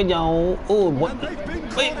 Safawi ke jauh. Buat.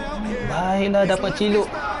 Baiklah, dapat ciluk.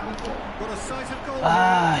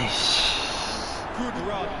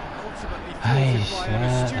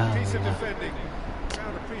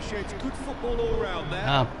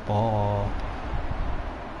 Apa?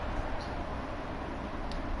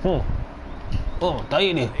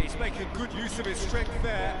 Tarik dia.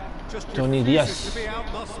 Tony Diaz.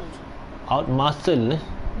 Out muscle.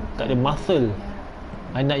 Tak ada muscle.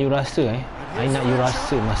 I nak you rasa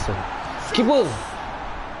muscle. Keeper.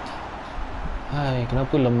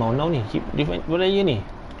 Kenapa lemau now ni? Keep defend beraya ni.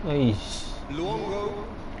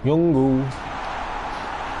 Yonggu.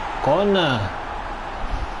 Corner.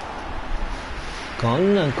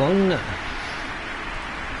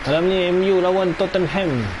 Malam ni MU lawan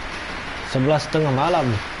Tottenham 11:30 malam.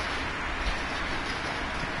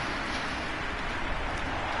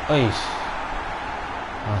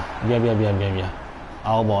 Biar.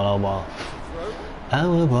 Our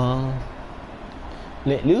ball.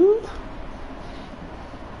 Let lu.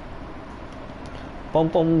 Pom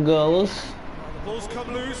girls. The balls come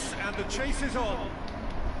loose and the chase is on.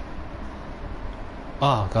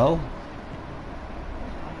 Kau.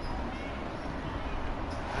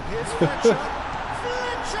 And here's Fletcher.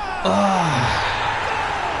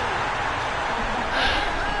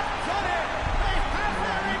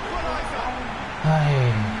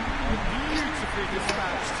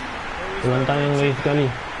 Tuan tayang lagi sekali.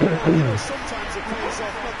 Sometimes it pays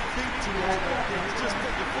off not to think too much about things, just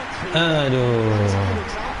put your foot through. Aduh. Good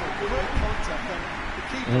example, great contact, and the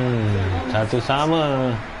keeper Satu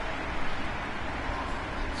sama.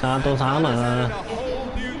 Satu sama. adding a whole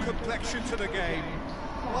new complexion to the game.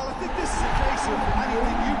 Well, I think this is a case of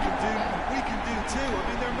anything you can do, we can do too. I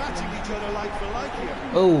mean, they're matching each other like for like here.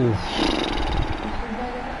 Oh.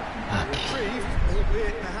 Reprieve,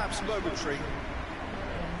 albeit perhaps momentary.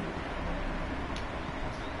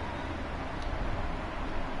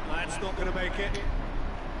 That's not going to make it.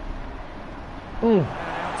 And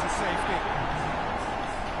out to safety.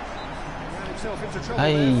 Ran himself into trouble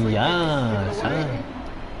there. Free Ayya, kick, given away.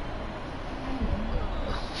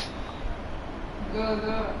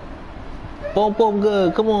 Pom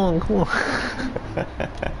girl, come on.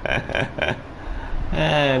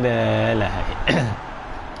 Adalah.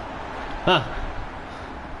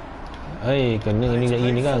 Kena ni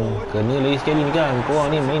lagi ni kan. Kena lagi sekali ni kan.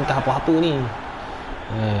 Korang ni main tak apa-apa ni.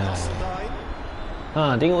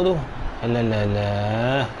 Tengok tu.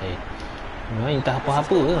 Alalah. Main tak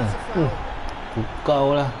apa-apa ke?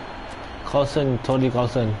 Kau lah. Carlson,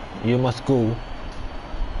 you must go.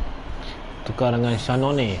 Tukar dengan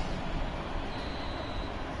Shanone.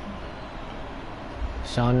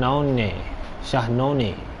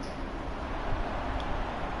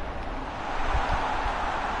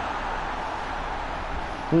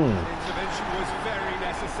 Intervention was very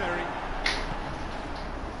necessary.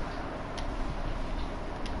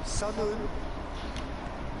 Sanun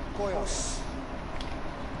Koyos.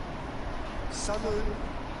 Sanun.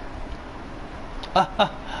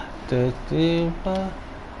 Tertimpa.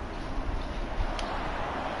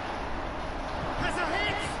 Has a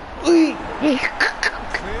hit. Ui.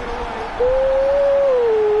 Cleared away.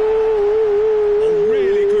 A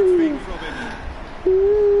really good thing from him.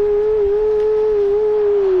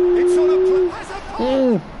 It's on a has a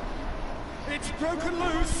pop. It's broken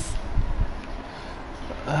loose.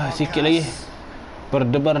 Sikit lagi.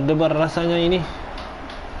 Berdebar-debar rasanya ini.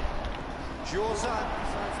 Jorzan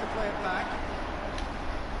decides to play it back.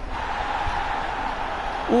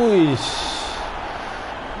 Uish.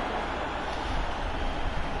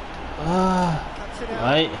 Cuts it out.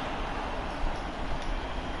 Baik.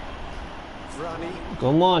 Vrani.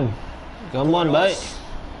 Come on, baik.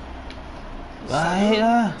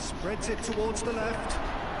 Baiklah. Spreads it towards the left.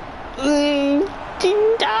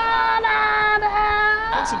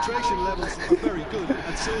 Concentration levels are very good,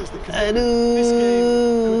 and so is the commitment. This game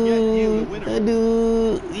could yet yield a winner.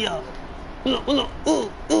 Ya.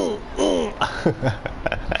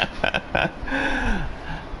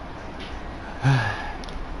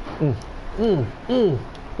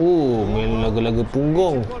 Main lagu-lagu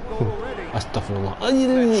punggung. Astagfirullah. Out in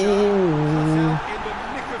the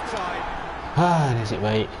nick of time. Nasib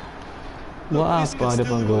baik. Buat This apa could ada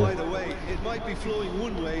still go panggul? either way. It might be flowing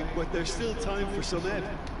one way, but there's still time for some ebb.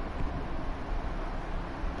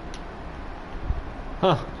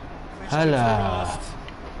 Questions were Alah. asked,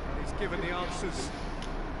 and he's given the answers.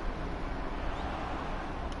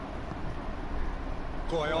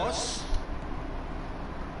 Koyos.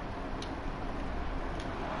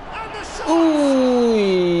 And the shot!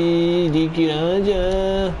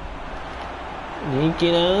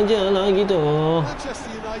 Dikit aja lagi tu.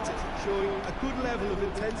 Manchester United showing a good level of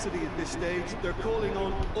intensity at this stage. They're calling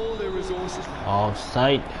on all their resources.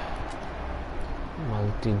 Offside.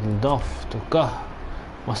 Martinov tukar.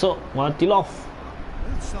 Masuk Martinov.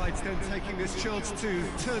 Both sides then taking this chance to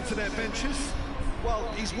turn to their benches. Well,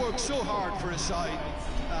 he's worked so hard for his side,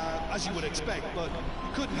 as you would expect, but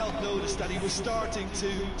you couldn't help notice that he was starting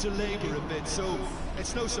to labour a bit, so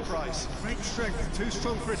it's no surprise. Great strength, too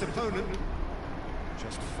strong for his opponent.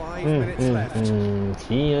 Just 5 minutes left.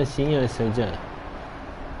 Sia-sia saja.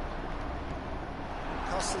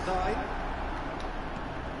 Cassadine.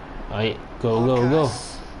 Baik, go.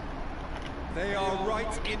 They are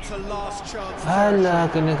right into last chance.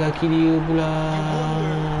 Alah, kena kaki dia pula.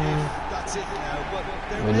 That's it now, but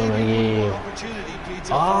there Belum may be lagi. one more opportunity,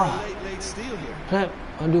 Peter, for a late steal here. Clap.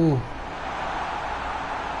 Aduh.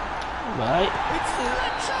 Baik. It's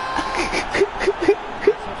Fletcher!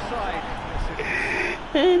 Offside.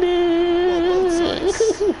 Well, both sides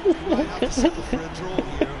might have to settle for a draw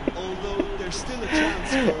here, although there's still a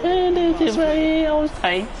chance for Nasib baik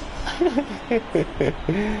offside.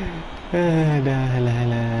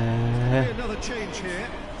 another change here.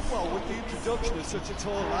 Well, with the introduction of such a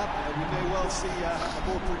tall lad, we may well see a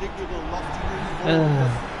more predictable, lofty move forward,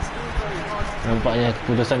 but still very hard to Nampaknya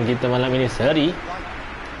keputusan kita malam ini seri.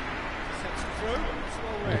 sets it through. It's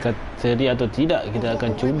well read. Dekat seri atau tidak, kita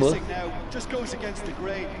akan cuba.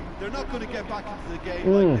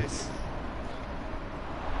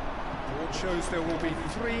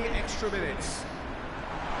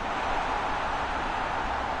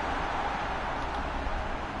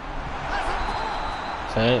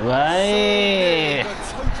 Sangat baik.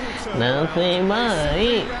 Nasib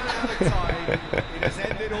baik.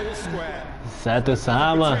 Satu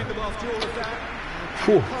sama.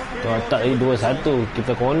 Kalau tak tadi 2-1,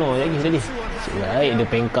 kita kono lagi tadi. Baik dia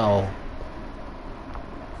pengkau.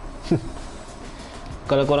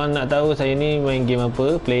 Kalau korang nak tahu saya ni main game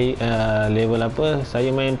apa, level apa,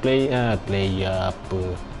 saya main player apa,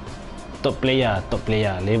 top player,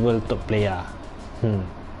 level top player.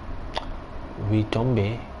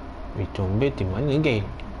 Wicombe di mana geng?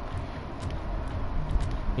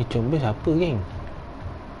 Wicombe siapa geng?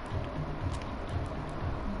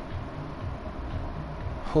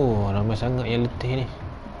 Ramai sangat yang letih ni.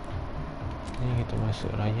 Ni kita masuk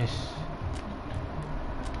Rayas,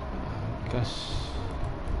 gas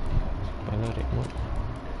pada remote.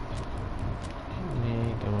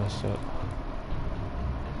 Ni kita masuk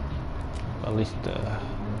Ballista.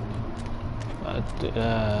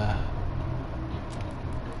 Patutlah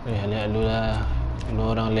rehat dulu lah. Dulu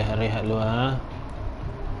orang rehat dulu ha.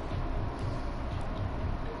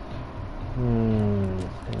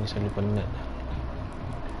 Ini selalu penat.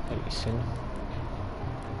 Listen.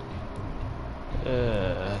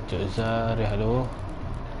 Jozar rehat dulu.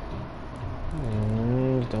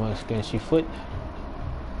 Kita masukkan seafood.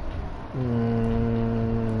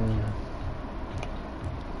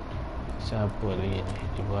 Siapa lagi ni?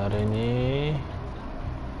 Di luar ni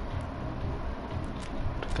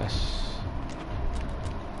Berkas.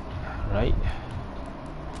 Right.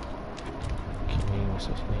 Ini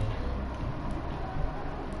masuk sini.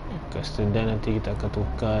 Custom dan nanti kita akan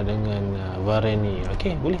tukar dengan Vareni.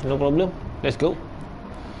 Okay, boleh, no problem. Let's go.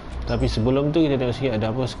 Tapi sebelum tu kita tengok sikit ada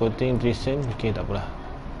apa scouting Drisen. Okay, tak apalah.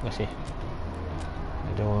 Terima kasih.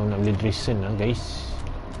 Ada orang nak beli Drisen lah guys.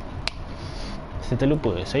 Saya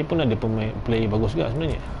terlupa, saya pun ada player bagus juga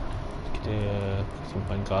sebenarnya. Kita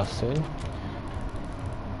simpan Carson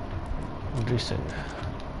Drisen.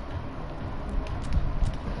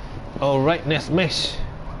 Alright, next match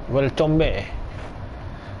Welcombe.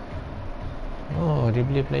 Dia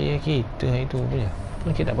beli player kita hari tu punya.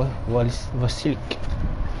 Okay, tak apa. Vasilik.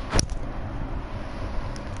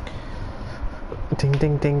 Ting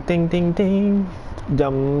ting ting ting ting ting.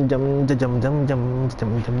 Jam.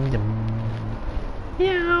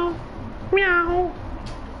 Meow. Meow.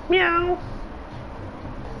 Meow.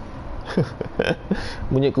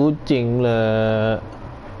 Bunyi kucing pula.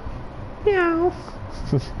 Meow.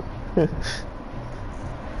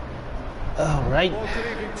 Alright.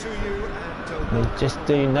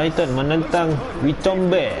 Manchester United menentang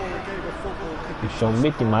Wicombe. Wicombe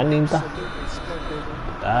di mana entah.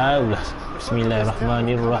 Tahulah.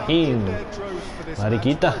 Bismillahirrahmanirrahim. Mari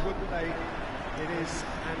kita.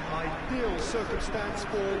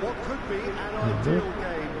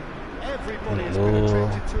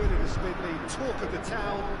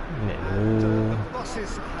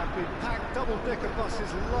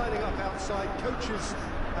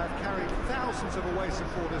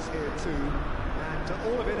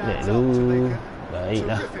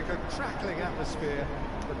 Baiklah.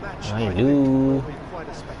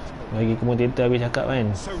 Bagi komentator habis cakap kan.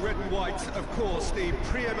 Sikit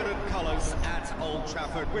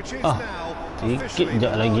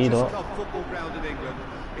sekejap lagi tu.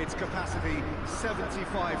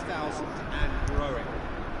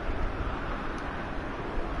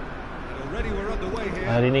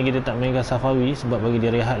 Hari ni kita tak mainkan Safawi sebab bagi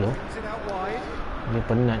dia rehat tu. Dia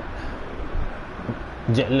penat.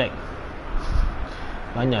 Jet lag.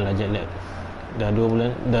 Banyaklah jet lag. Dah 2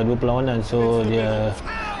 bulan, dah 2 perlawanan, so dia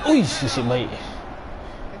nasib baik.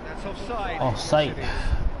 Offside.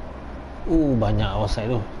 Banyak offside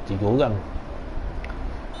tu. 3 orang.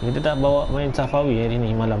 Kita tak bawa main Safawi hari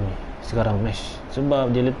ni, malam ni. Sekarang match sebab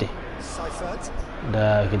dia letih.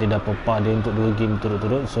 Kita dah popah dia untuk 2 game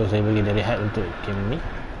turut-turut, so saya bagi dia rehat untuk game ni.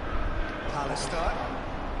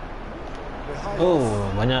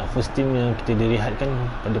 Banyak first team yang kita direhatkan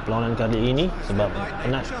pada perlawanan kali ini sebab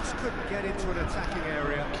penat.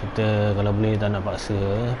 Kita kalau boleh tak nak paksa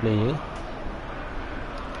player.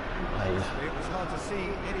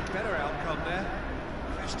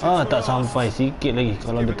 Tak sampai sikit lagi.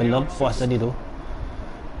 Kalau dia terlepas tadi tu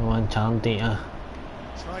memang cantik ah.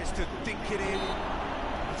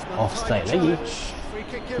 Offside lagi.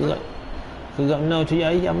 Kegap now cuci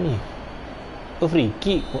ayam ni. Free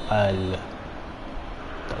kick. Alah.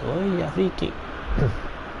 Tak royak free kick.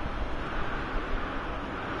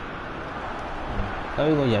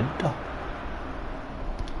 kau goyang dah.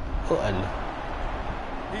 Oh alah.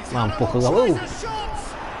 Mampu ke kau?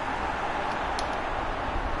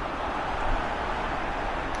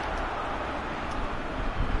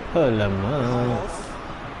 Alamak.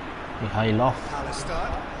 Ni high loft.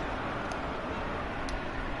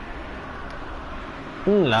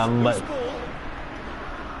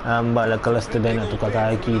 Lambatlah kalau Stedai nak tukar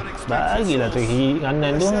kaki. Bagilah tu kiri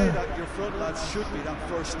kanan tu.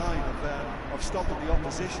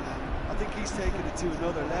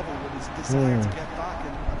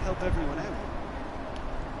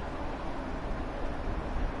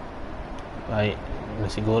 Baik,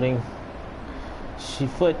 nasi goreng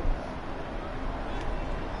seafood.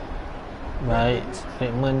 Baik,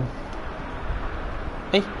 treatment.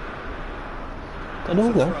 Tak ada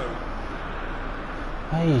orang.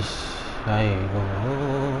 Aish,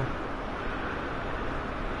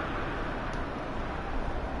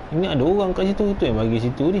 ini ada orang kat situ, tu yang bagi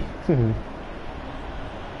situ ni.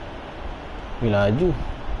 Ni laju.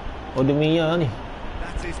 Order Mia ni.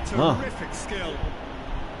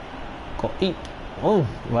 Kok oh,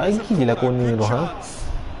 bagi je lah corner tu ha.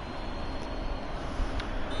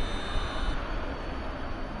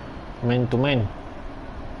 Man to man.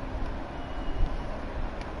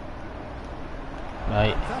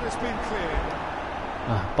 Baik.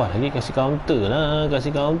 Apa lagi, kasih counter lah.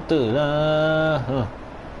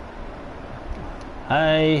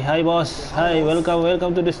 Hi boss. Hi,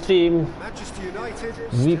 welcome to the stream.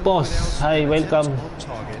 V boss. Hi, welcome.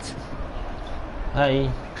 Hi.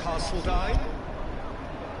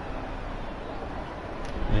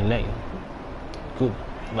 Relax. Good.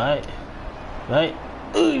 Baik.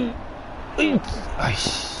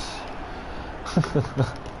 Aish.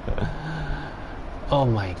 Oh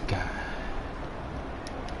my god.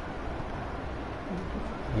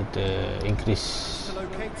 Kita increase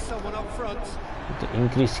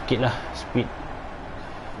sikit lah speed,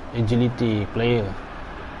 agility player.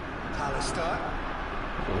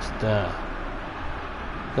 Start.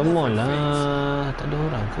 Come on lah. Tak ada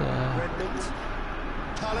orang ke?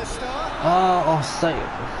 Offside.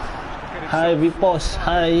 Hi Vipos.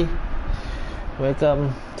 Hi,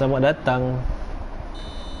 welcome. Selamat datang.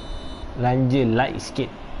 Belanja like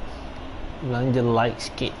sikit.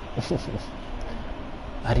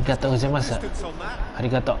 Arigatou gozaimasu.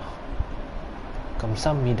 Arigatou.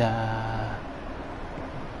 Kamsahamnida.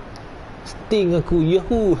 Sting aku.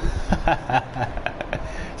 Yahoo.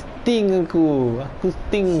 Sting aku. Aku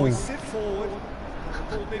sting.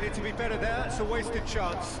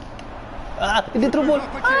 Dia terobol.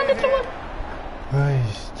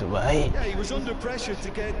 Terbaik.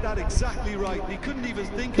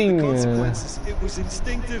 Sting.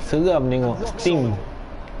 Seram tengok Sting.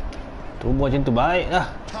 Terobol macam tu baik lah.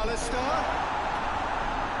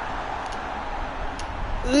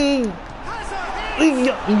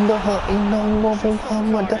 Ya ilaha illallah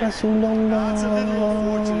Muhammad Rasulullah.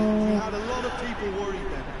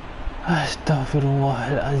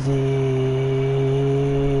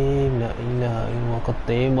 Astaghfirullahalazim. La ilaha illallah. Kau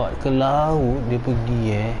tembak ke laut dia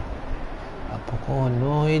pergi Apa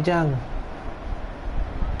kono jang.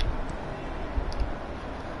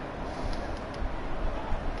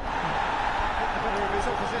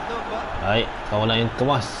 Baik, kawalan yang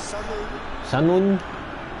kemas. Sanun.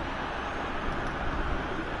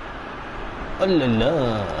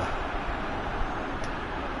 Alala.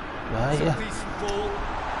 Baik lah.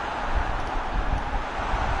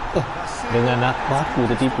 Dengan aku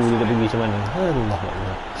tertipu dia pergi macam mana. Allah.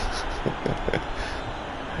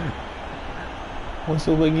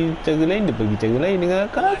 Masuk bagi cara lain, dia pergi cara lain dengan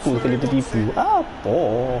aku sekali tertipu. Apa?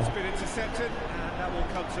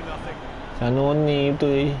 Sanun ni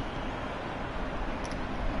betul.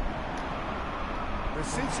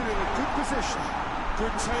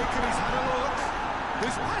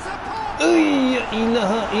 Ya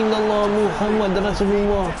ilaha illallah Muhammad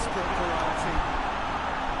Rasulullah.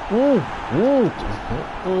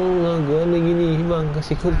 Allah gana gini bang,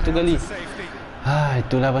 kasih kod satu kali.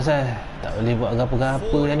 Itulah pasal tak boleh buat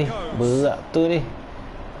apa-apa dah ni. Berat betul ni.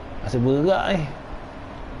 Rasa berat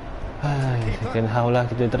second half lah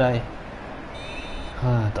kita try.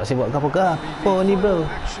 Tak boleh buat apa-apa ni bro.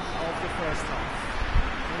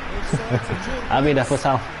 Habis dah first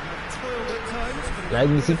half.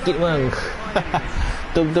 Lagi sikit bang.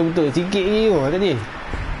 Betul sikit je tadi.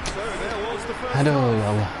 Aduh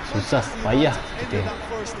ya Allah, susah, payah kita.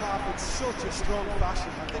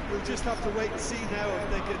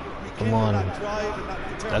 Come on.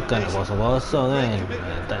 Takkan nak kosong-kosong kan.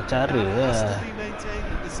 Tak cara lah.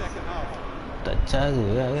 Tak cara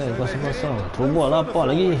lah kan kosong-kosong. Terubah lah apa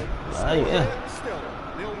lagi. Baik lah.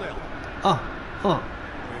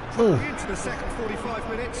 Into the second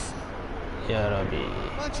 45 minutes. Ya Rabbi.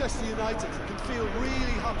 Manchester United can feel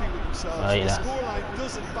really happy with themselves. Baiklah. The scoreline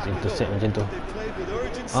doesn't back it Intercept up. macam tu. They played with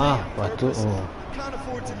urgency Ah, and patut. purpose. Can't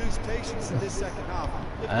afford to lose patience in this second half.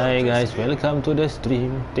 Hi guys, welcome to the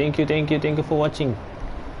stream. Thank you for watching.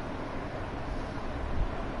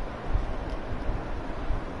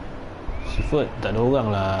 Seafood, tak ada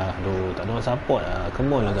orang lah. Aduh, tak ada orang support lah.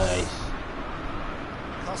 Come on lah guys.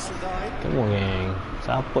 Come on gang.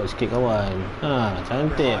 Support sikit kawan. Ha,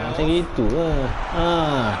 cantik macam gitu lah.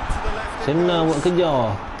 Ha, senang buat kerja.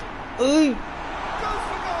 Oi.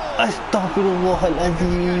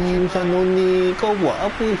 Astaghfirullahalazim, Sony. Kau buat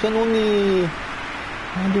apa Sony?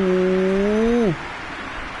 Aduh.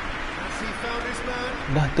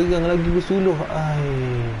 Dah terang lagi bersuluh.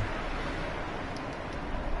 Ai.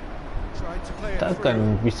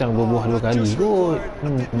 Takkan pisang berbuah dua kali kot.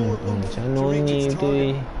 Sony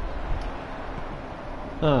betul.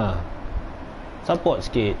 Ha. Support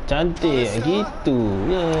sikit. Cantik gitu.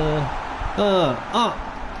 Ya. Ha.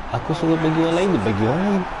 Aku suruh bagi orang lain, dia bagi orang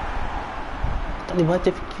lain. Tak boleh baca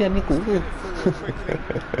fikiran aku ke?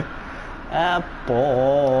 Apa?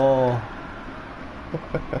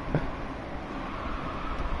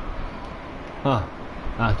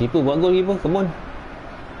 Keeper buat gol, keeper. Come on.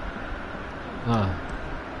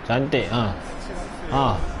 Cantik.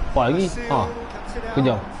 Apa lagi?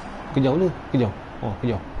 Kejar dulu. Kejar.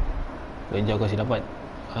 Kejar kasi dapat.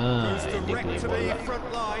 Dia play bola.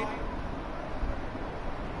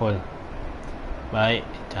 Hold. Baik,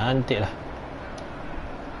 cantik lah.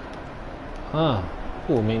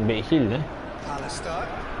 Main back heel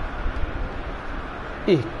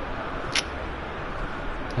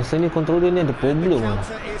rasanya controller ni ada problem lah.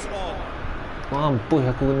 Mampus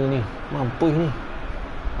aku kena ni.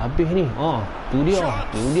 Habis ni. Tu dia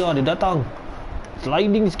dia datang.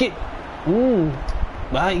 Sliding sikit.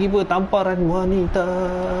 Baik keeper, tamparan wanita.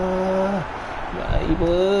 Baik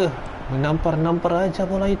keeper. Menampar aja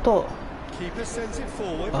bola itu.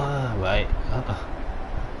 Baik.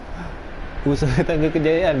 Usaha tangga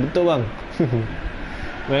kejayaan, betul bang.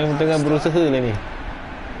 Memang tengah berusaha lah ni.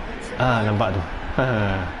 Nampak tu.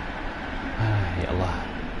 Ya Allah.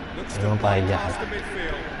 Memang payah.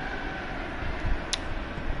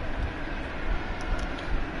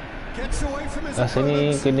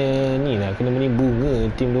 Rasanya kena ni lah, kena menimbul ke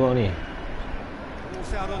tim luar ni.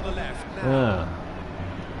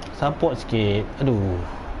 Support sikit. Aduh,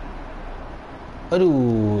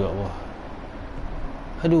 ya Allah.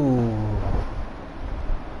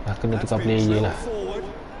 Dah kena tukar player lah.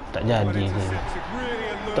 Tak jadi ni.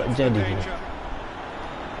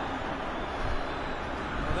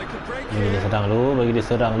 Bagi dia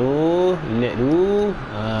serang dulu. Relax dulu.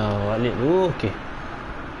 Balik dulu. Okey.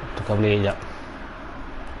 Tukar player sekejap.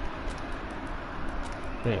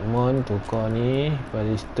 Redmond tukar ni.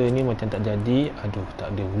 Ballista ni macam tak jadi. Aduh,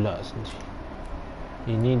 tak ada pula sendiri.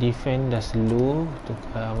 Ini defend dah slow.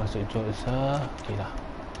 Tukar masuk Joksa. Okey dah.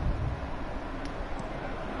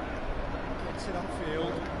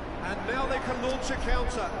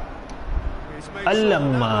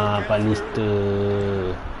 Alamak, Ballista.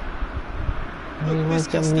 Ni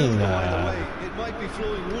macam ni lah.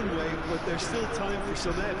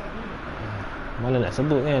 Malah nak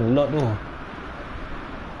sebut kan lot tu.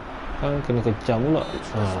 Kan kena kecam pula.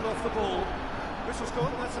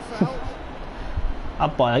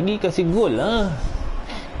 Apa lagi, kasih gol lah.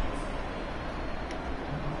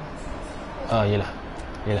 Yelah.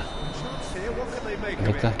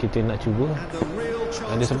 Adakah kita nak cuba?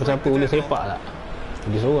 Ada siapa-siapa boleh sepak tak?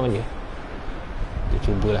 Ada seorang je. Kita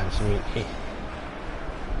cubalah.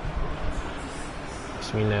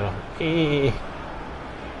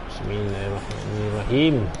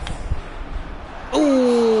 Bismillahirrahmanirrahim.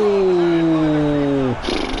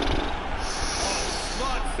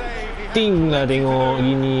 Sting lah tengok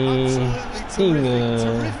gini. Sting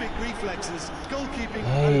lah.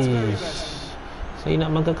 Saya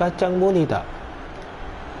nak makan kacang boleh tak?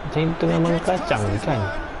 Saya tengah makan kacang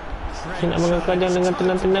kan? Saya nak makan kacang dengan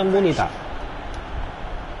tenang-tenang boleh tak?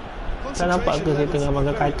 Tak nampak ke saya tengah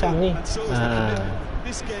makan kacang ni?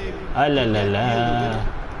 Alalala.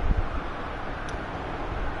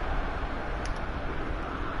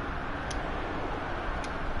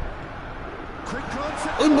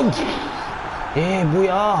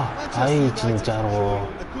 Buya. Hai cincaro.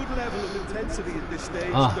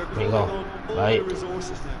 Mega. Baik.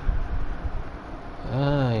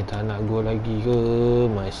 Tak nak gol lagi ke?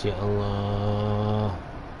 Masya Allah.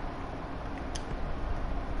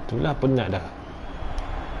 Itulah penat dah.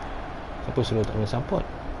 Siapa suruh tak main support?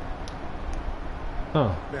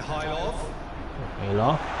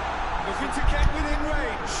 Hello. Looking to get within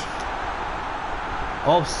range.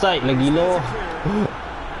 Offside lagi lo.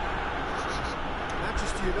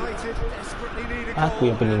 Manchester United desperately need a goal. Aku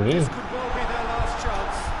yang pening ni. This could well be their last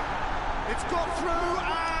chance. It's got through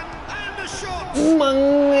and a shot.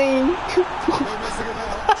 Mangai. No messing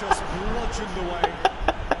about, just bludgeoned away.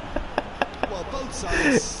 Well, both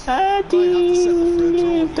sides might have to settle for a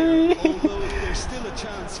draw here, although there's still a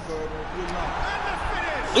chance for good luck.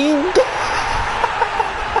 And the finish.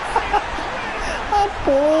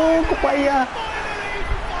 Apa aku payah?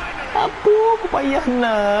 Apa aku payah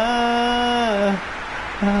nak?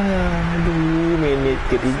 Aduh, minit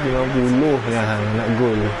ke-50 nak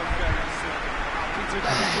gol.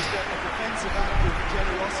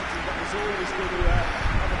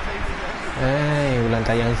 Ulang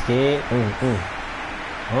tayang sikit.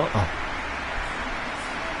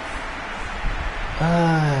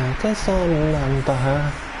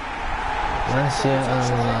 Kesenantah. Masya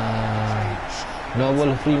Allah.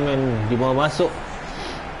 Double Freeman di bawah masuk.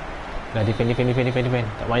 Dah defend.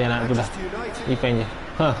 Tak payah nak tu dah. Defend je.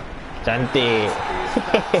 Cantik.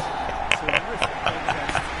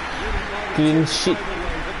 Clean sheet.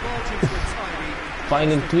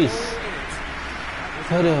 Final twist.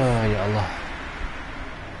 Aduh, ya Allah.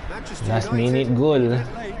 Last minute goal.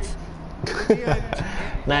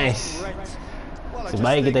 Nice.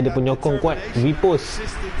 Sebaik kita ada penyokong kuat. Repost.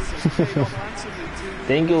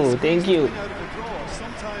 Thank you.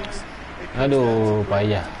 Aduh,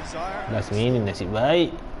 payah. Last minute nasib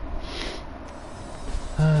baik.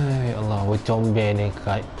 Hai Allah, combe ni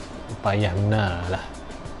kat payah benar lah.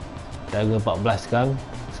 Darga 14 sekarang.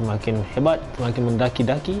 Semakin hebat, semakin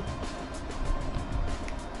mendaki-daki.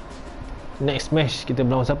 Next match kita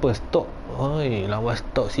berlawan siapa? Stoke. Lawan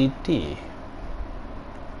Stoke City.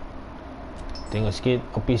 Tengok sikit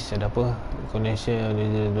office ada apa. Connection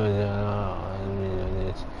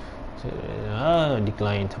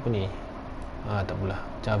decline. Siapa ni? Tak apalah.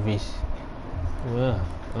 Chavis.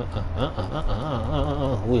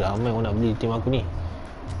 Ramai orang nak beli tim aku ni.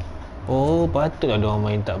 Oh, patutlah ada orang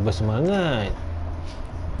main tak bersemangat.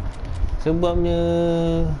 Sebabnya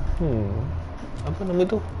apa nama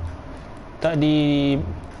tu? Tak di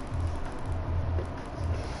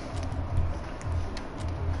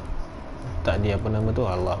apa nama tu?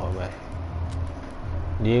 Allahuakbar.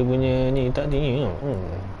 Dia punya ni tak di.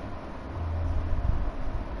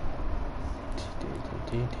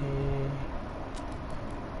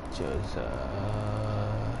 Joza.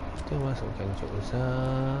 Kita masukkan Joza.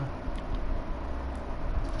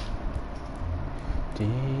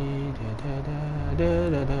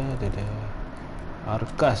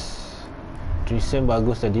 Arkas Trisem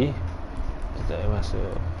bagus tadi. Kita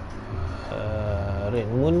masuk Red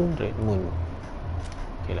Moon.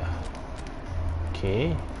 Okay lah.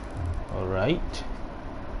 Okay. Alright.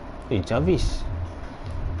 Chavis.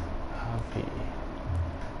 Happy.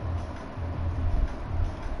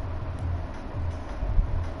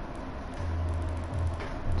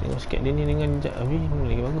 Tengok sikit dia ni dengan Javi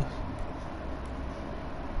lagi bagus.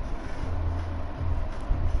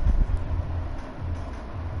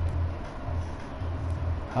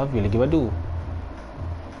 Havi lagi padu.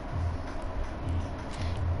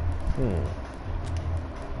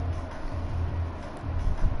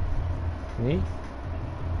 Ni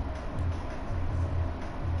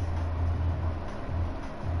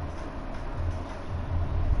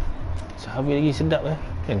Harvey lagi sedap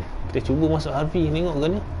kan. Kita cuba masuk Harvey, tengok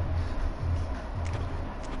kan ni.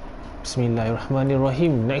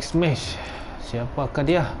 Bismillahirrahmanirrahim. Next match, siapakah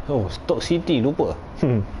dia? Stoke City, lupa.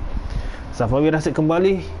 Safawi Rasid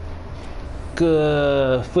kembali ke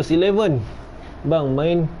first 11. Bang,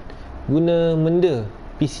 main guna benda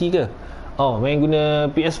PC ke? Main guna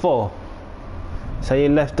PS4. Saya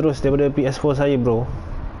live terus daripada PS4 saya, bro.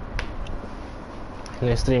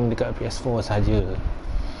 Live stream dekat PS4 saja.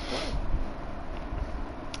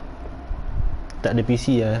 Tak ada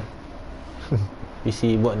PC lah.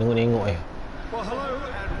 PC buat nengok-nengok je. Well, hello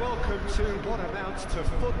and welcome to what amounts to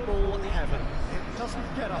football heaven. It doesn't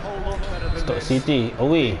get a whole lot better than Stoke this. City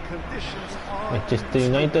away. Conditions are Manchester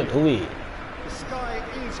United away. The sky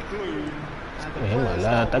is blue and the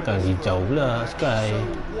Memanglah, takkan hijau pula Sky. so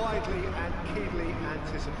widely and keenly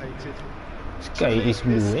anticipated. Sky is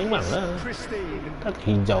blue memanglah. Pristine. Tak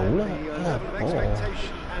hijau pula.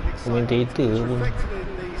 Komentator pun relax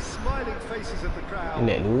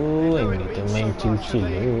dulu kan. Kita main chill-chill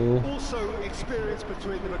dulu.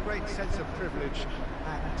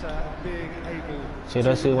 Saya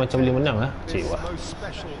rasa macam boleh menang lah. Cik wah,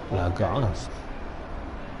 belagak lah.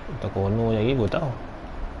 Tak kono lagi pun tahu.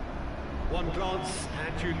 One glance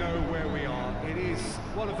and you know where we are. It is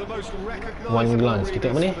one of the most recognizable One glance. Kita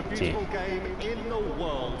apa ni? arenas for the beautiful game in the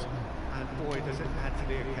world. And boy, does it add to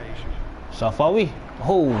the occasion. Safawi.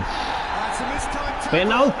 Oh. That's a mistimed tackle.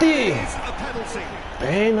 Penalty. It is a penalty.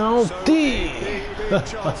 Penalti.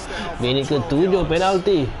 Minit ke-7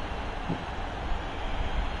 penalti.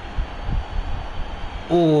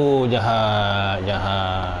 Oh, jahat.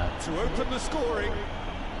 To open the scoring.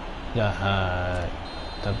 Jahat.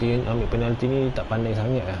 Tapi ambil penalti ni tak pandai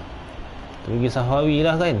sangat lah. Pergi Safawi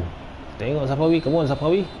lah kan. Tengok Safawi. Come on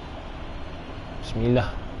Safawi.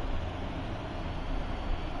 Bismillah.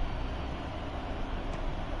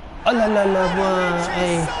 Alalalama.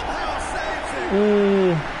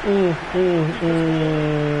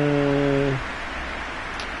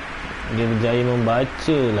 Dia berjaya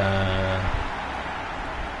membaca lah.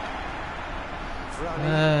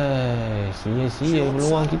 Sia-sia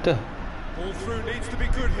peluang kita. Ball through needs to be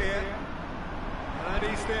good here. And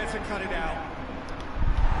he's there to cut it out.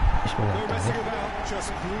 No messing about, just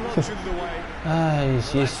bludgeoned away.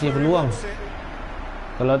 Sia-sia peluang.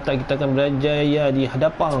 Kalau tak kita akan berjaya di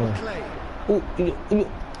hadapan.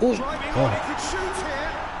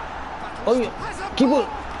 Keeper.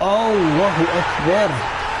 Allahu Akbar.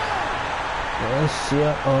 Masya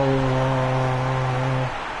Allah.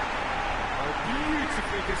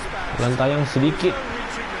 Lantaian sedikit.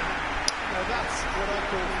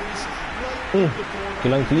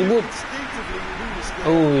 Kilang kelibut.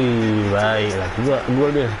 Oi, baiklah juga gol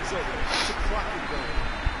dia.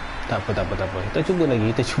 Tak apa. Kita cuba lagi.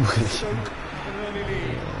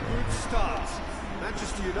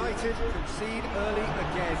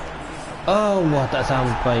 Allah, tak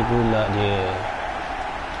sampai pula dia.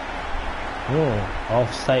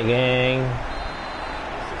 Offside geng.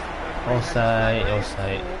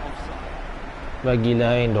 Offside.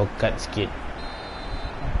 Bagilah yang dokat sikit.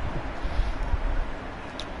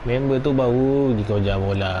 Member tu baru dikejar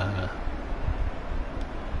bola.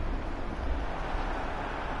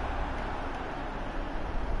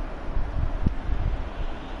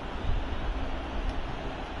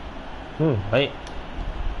 Baik.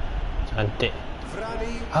 Cantik.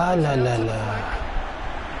 Alalala.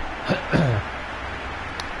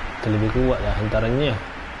 Terlebih kuat lah hantarannya.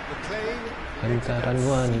 Hantaran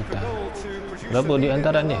wanita. Berapa di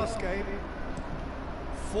hantarannya?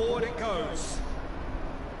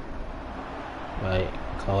 Baik,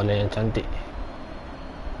 kawalan yang cantik.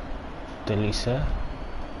 Terlisa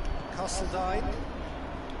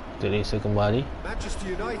kembali. Manchester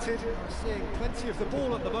United are seeing plenty of the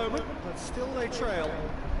ball at the moment, but still they trail.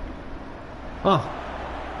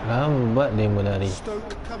 Lambat dia melari.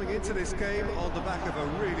 Stoke coming into this game on the back of a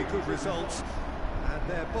really good result, and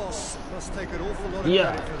their boss must take an awful lot of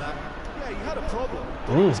credit for that. Yeah, he had a problem,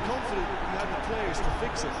 but he was confident he had the players to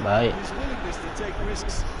fix it. Baik. His willingness to take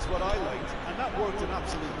risks is what I liked, and that worked an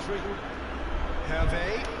absolute treat.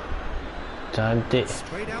 Hervé. Cantik.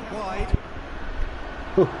 Straight out wide.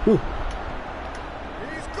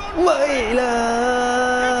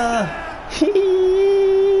 Baiklah.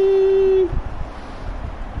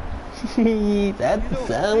 Tak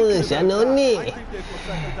sama Shanoni.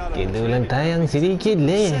 Kita ulang tayang sedikit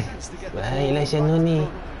leh. Baiklah Shanoni.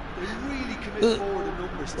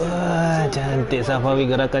 Cantik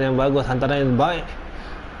Safawi, gerakan yang bagus, hantaran yang baik,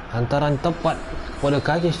 hantaran tepat pada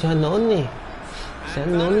kaki Shanoni.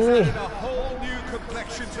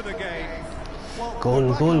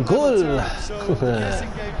 Gol.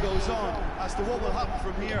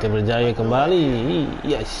 Kita berjaya kembali.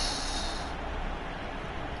 Yes.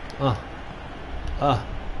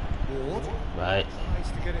 Baik.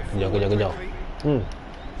 Kejauh. Boleh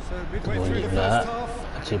pula.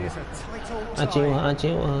 Aceh.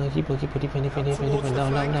 Keeper.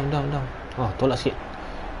 Down.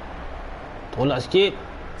 Tolak sikit.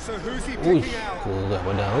 Ui,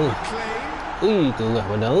 kerah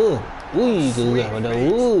pada.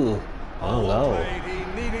 Kau.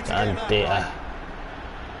 Cantik ah.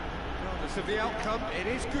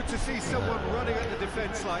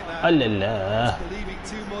 Alalah.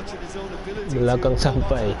 Belakang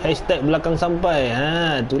sampai. #belakang sampai.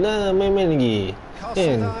 Itulah main-main lagi.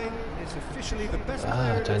 Kan?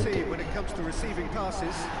 Cantik.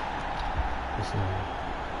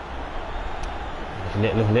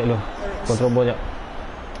 Relax lu. Kontrol bola jap.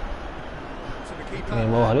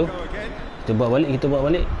 Bawah tu. Kita buat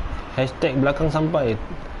balik. #belakang sampai.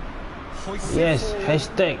 Yes,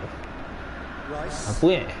 hashtag.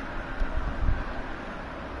 Apa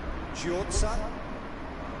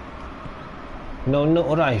No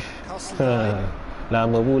arrive.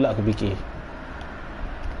 Lama pula aku fikir.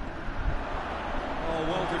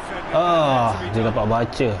 Dia dapat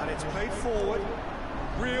baca.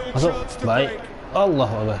 Masuk. Baik. Allah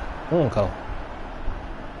Allah. Kau.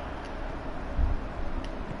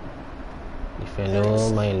 Defend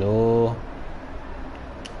lo, main lo.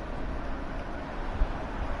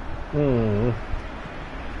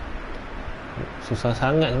 Susah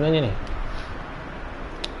sangat sebenarnya ni.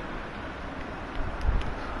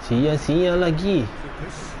 Sia-sia lagi.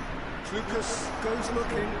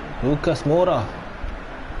 Lucas Moura.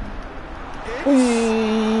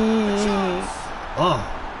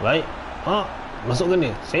 Baik. Masuk ke ni?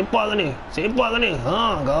 Sepak ke ni?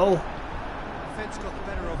 Kau.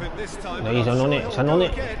 Lagi Shanone. Shanone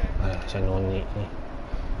ni.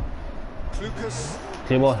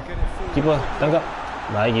 Clear ball. Keeper tangkap.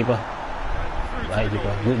 Baik keeper.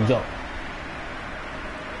 Good job.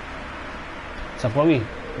 Safawi.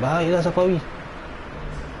 Baiklah Safawi.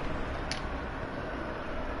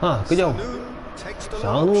 Kejauh.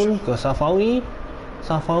 Shanun ke Safawi.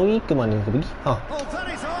 Safawi ke mana ke pergi?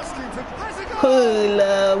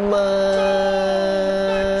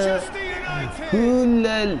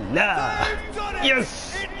 Hulala.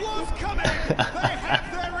 Yes.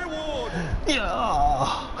 Ya.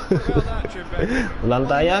 Ulang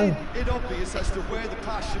tayang.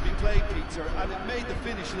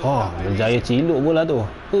 Berjaya ciluk bola tu.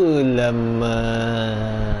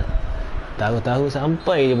 Alamak. Tahu-tahu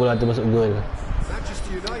sampai je bola tu masuk gol.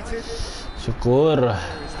 Syukur.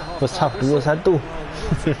 First half 2-1.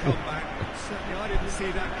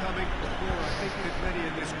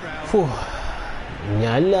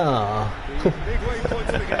 Nyala.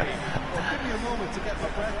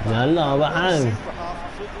 Nyala bang.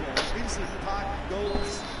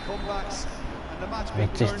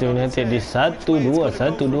 Manchester United di 1-2.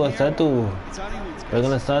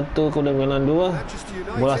 Dengan 1 ke dengan 2.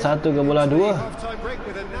 Bola 1 ke bola 2.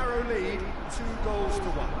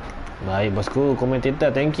 Baik bosku, komentator,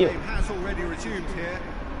 thank you.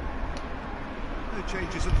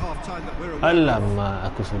 Alamak,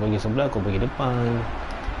 aku suruh bagi sebelah, aku bagi depan.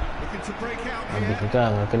 Habis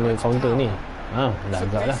sekarang kena counter ni. Dah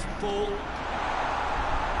agak lah.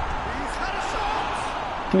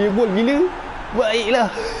 Clear ball gila. Baiklah.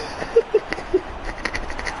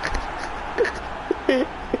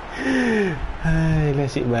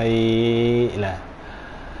 Nasib baiklah.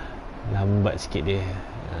 Lambat sikit dia.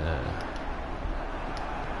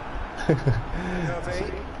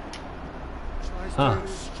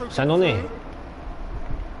 Sano ni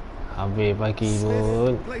habis pagi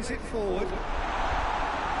pun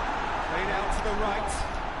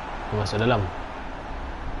masuk dalam.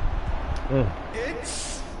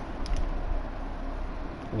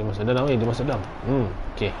 Dia masuk dalam.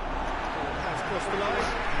 Okey.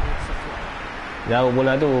 Jauh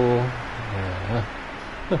bola tu.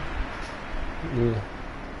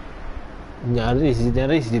 Nyaris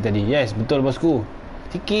dia tadi. Yes, betul bosku.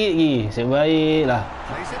 Sikit lagi, sebaiklah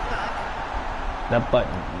dapat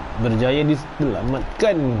berjaya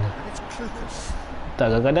diselamatkan.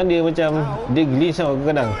 Tak, kadang-kadang dia macam dia glitch tau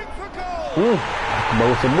kadang-kadang. Aku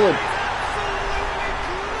baru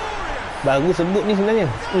sebut ni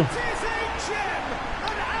sebenarnya.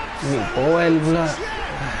 Ni Powell pula.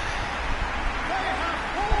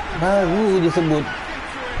 Baru je sebut.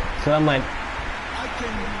 Selamat.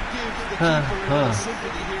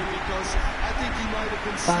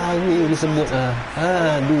 Baru disebut.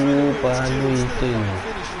 Aduh, panui tu.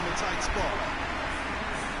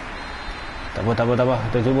 Tak apa.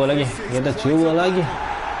 Kita cuba lagi.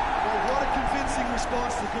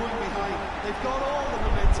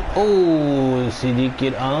 Oh,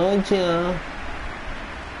 sedikit aja.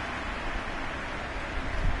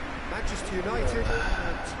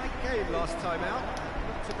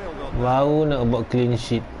 Baru nak buat clean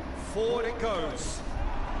sheet.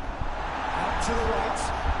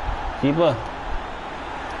 Keeper.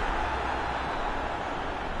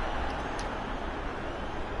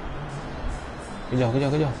 Kejauh.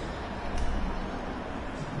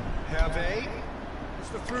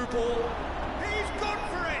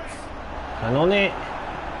 Kanone.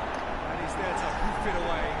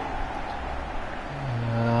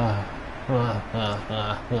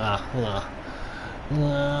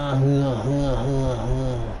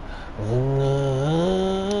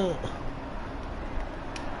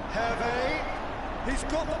 He's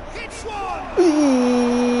got the hits one.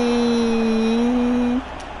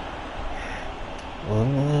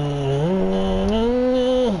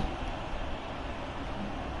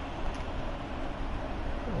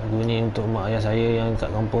 Lagu ni untuk mak ayah saya yang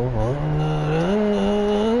kat kampung.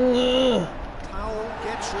 Towel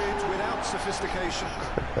gets rid without sophistication.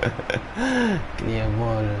 Clear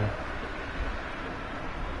ball.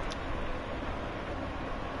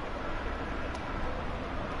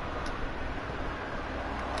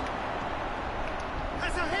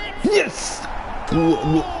 Yes.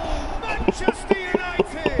 Manchester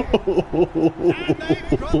United! And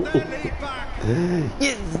they've got their lead back.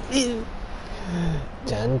 Yes.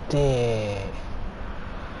 Cantik.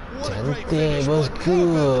 What a great Cantik finish, bosku.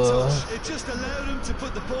 but what about the touch? It just allowed him to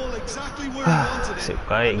put the ball exactly where he wanted it. Nasib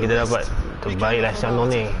baik kita dapat. Terbaiklah Shano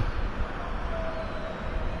ni.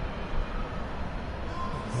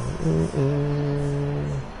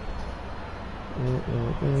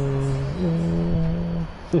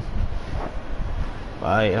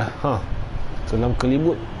 Baiklah. Selam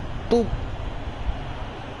kelibut. Tup.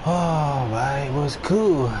 Baik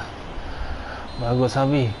bosku. Bagus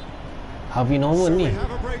Harvey Norman ni. We have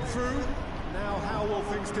a breakthrough. Now how will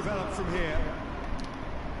things develop from here?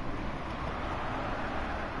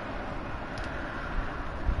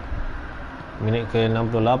 Minit ke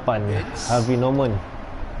 68 Harvey Norman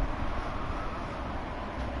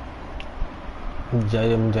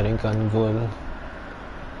jaya menjaringkan gol.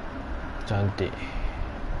 Cantik.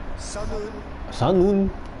 Sanun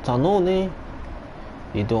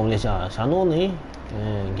itu orang Malaysia. Sanone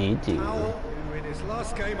gitu. Who in his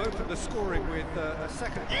last game opened the scoring with a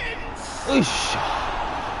second. Uish.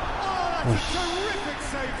 That's a terrific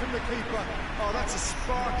save from the keeper. Oh, that's a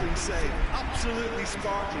sparkling save. Absolutely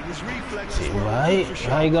sparkling. His reflexes were Baik.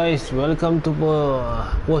 Hi guys, welcome to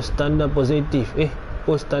post tanda positif.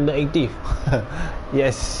 Post tanda aktif.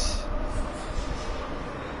 Yes.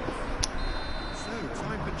 So,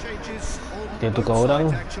 time for changes on Dia tukar both orang.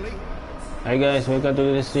 sides, actually. Hi guys, welcome to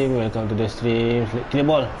the stream. Clear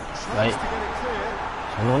ball. Baik. Tries to get it clear.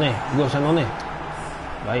 Sanone, go Sanone.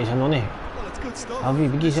 Baik Sanone. Well, it's good stuff. Havi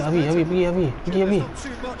pergi Havi. There's not too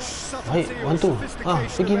much Baik, subtlety or bantu.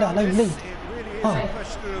 sophistication Pergilah about lagi. this. It really is a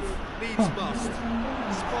question of needs must.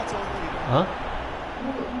 Spot on, keeper.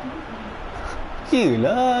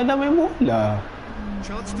 Yelah, dah main bola.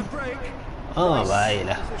 Chance to break.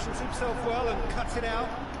 Baiklah. Positions himself well and cuts it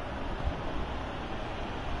out.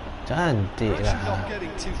 Cantik Actually lah. not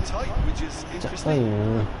getting too tight, which is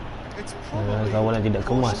interesting. It's probably Kawalan tidak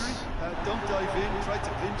kemas. don't dive in, try to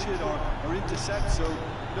pinch it or intercept so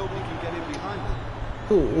nobody can get in behind them.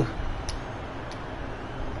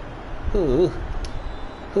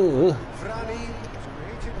 Vrani has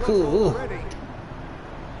created one already.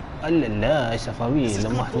 Alalah, Safawi This is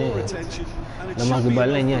good lemahnya. ball retention, and it Lemah should be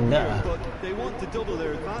kebalannya enough from anda. here, but they want to double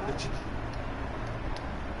their advantage.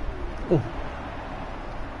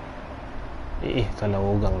 Salah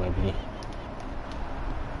orang lagi.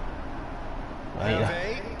 Baiklah.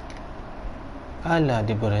 Alah,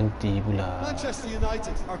 dia berhenti pula. Manchester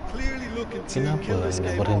United are clearly looking to Kenapa kill this anda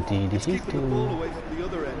game berhenti off. di It's keeping situ? the ball away from the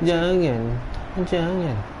other end. Jangan.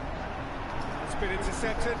 It's been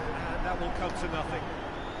intercepted, and that will come to nothing.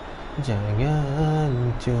 Jangan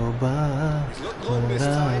coba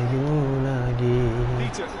merayu lagi.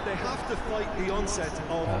 Peter, they have to fight the onset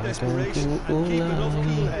of desperation and keep enough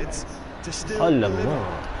cool heads to still Alamak. deliver.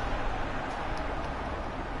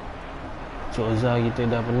 Coza kita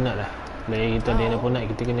dah penat dah. Player kita dia dah penat,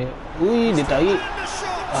 kita kena. Dia tarik.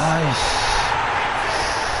 Aish.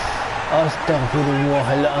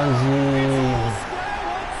 Astaghfirullahalazim.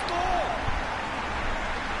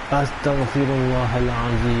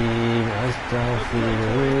 Astaghfirullahalazim.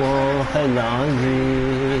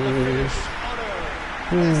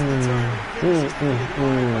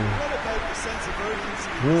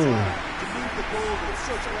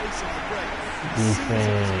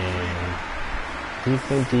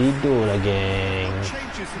 Defense tidur lah geng.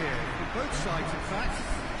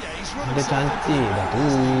 Ada cantik dah tu.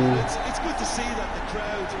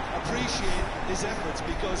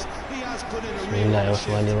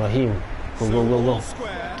 Bismillahirrahmanirrahim. Go.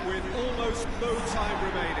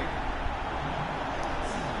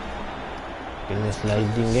 Kena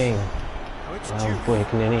sliding geng. Apa yang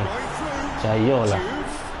kena ni? Percayalah.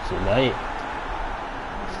 Asyik baik.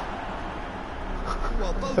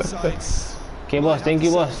 Okay bos, thank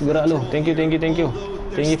you bos. Gerak lu. Thank you.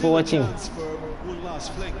 Thank you for watching.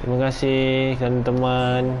 Terima kasih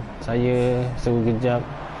teman-teman saya sekejap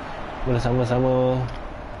bersama-sama.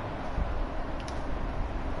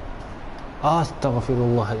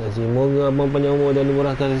 Astaghfirullahalazim. Moga abang panjang umur dan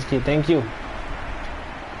dimurahkan rezeki.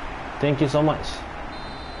 Thank you so much.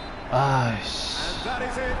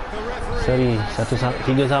 Sorry,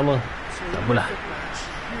 3 sama. Tak apalah.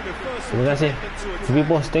 Terima kasih. TV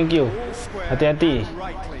Post, thank you. Hati-hati.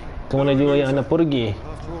 Kemana jua yang anda pergi.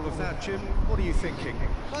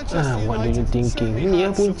 What do you thinking? Ini ya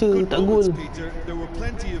punca, tak gol.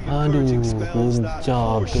 Aduh,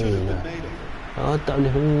 punca ke lah. Tak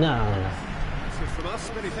boleh menang lah.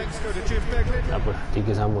 Tak apa,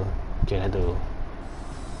 3 sama. Okay, satu.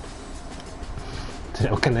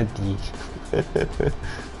 Nak makan hati.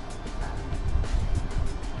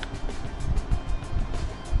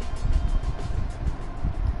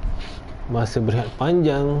 Masa berehat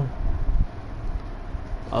panjang.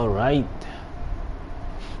 Alright.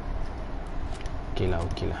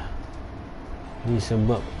 Okey lah.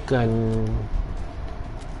 Disebabkan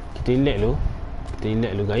kita relax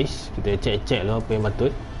dulu guys. Kita check lah apa yang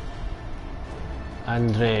patut.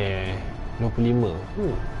 Andre 25.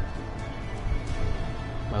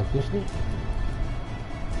 Bagus ni.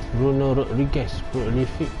 Bruno Rodriguez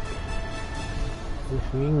prolific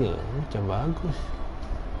winger, macam bagus.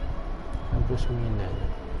 69.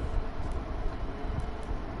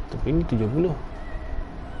 Tapi ni 70.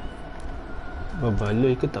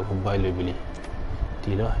 Berbaloi ke tak berbaloi boleh?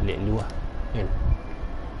 Tidak, let luar kan.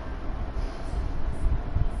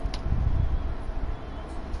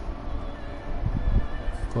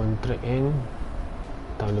 Kontrak end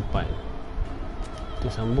tahun depan. Kita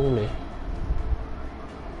sambung boleh.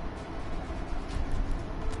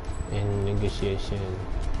 And negotiation.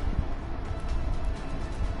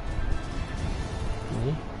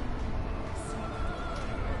 Ni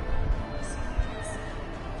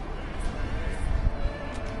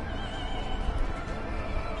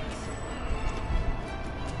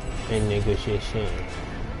and negotiation.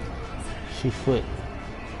 Shift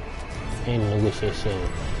and negotiation.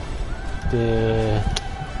 Kita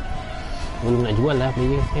belum nak jual lah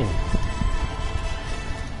player kan.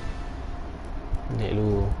 Naik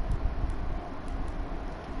dulu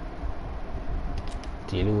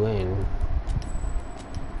kan.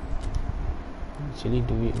 Actually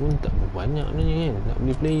duit pun tak banyak sebenarnya kan nak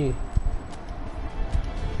beli player.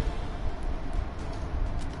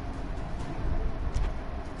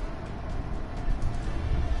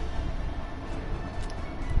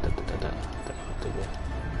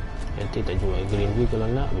 Nanti tak jual green wheel kalau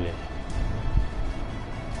nak boleh.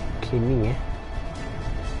 Cleaning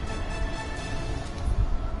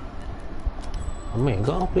ramai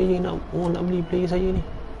kau player nak beli player saya ni.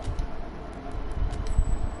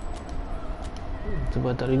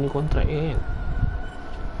 Sebab tak renew kontrak kan.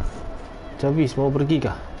 Chavis mau pergi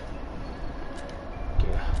kah?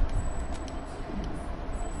 Okey lah.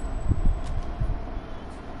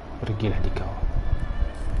 Pergilah di kau.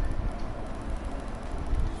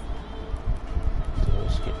 Tengok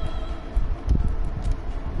sikit.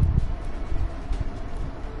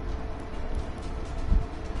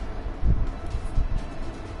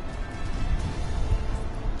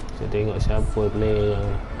 Saya tengok siapa player yang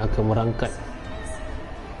akan merangkat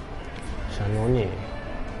Sony.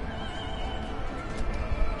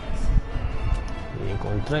 Ini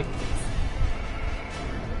kontrak.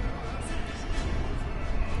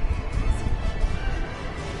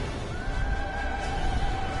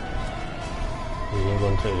 Ini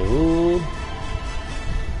kontrak dulu.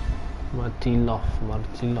 Martilov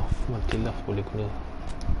boleh guna.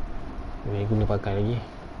 Boleh guna pakai lagi.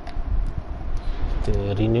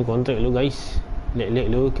 Kita renew kontrak dulu guys. Lag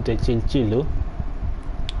dulu, kita chill dulu.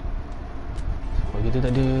 Kita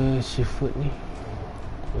tak ada shift ni.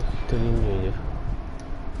 Kita renew je.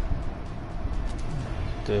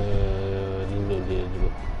 Kita renew dia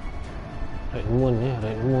dulu. Redmond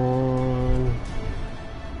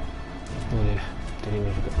boleh lah. Kita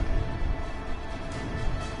renew juga.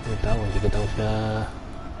 2 tahun, 3 tahun sudah.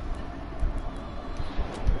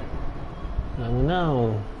 Lama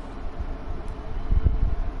now.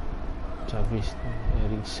 Chavis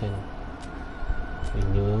Erickson.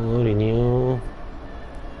 Renew.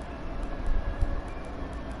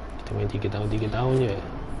 Main 3 tahun je.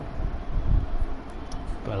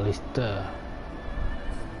 Pallister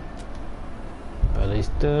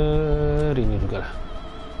ini jugalah.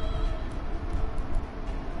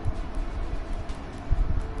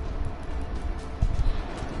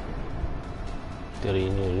 Kita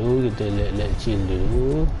renew dulu, kita let chill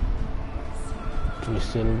dulu.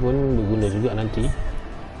 Tulisan pun berguna juga nanti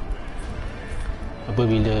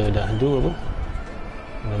apabila dah tu apa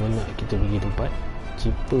mana-mana kita pergi tempat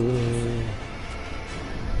cheaper ni.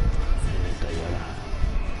 Tak payahlah.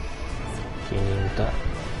 Okay, ni minta.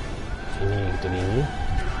 Ini kita renew.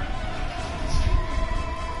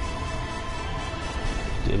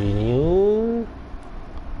 Kita renew.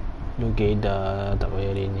 Lugeda tak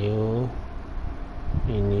payah renew.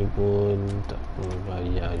 Ini pun tak perlu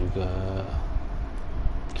bayar juga.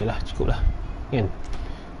 Ok lah, cukup lah kan?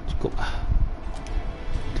 Cukup lah.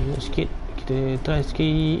 Tengok sikit. Kita try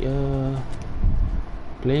sikit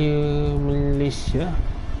player Malaysia.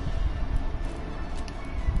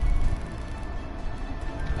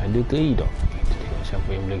 Ada ke tak? Kita tengok siapa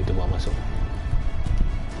yang boleh kita bawa masuk.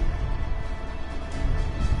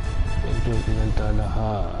 Abdul dengan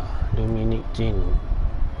Talaha, Dominic Chin,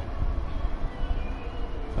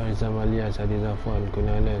 Faizal Malia, Sadi Zafwan,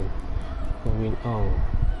 Kunalan, Movin Ong,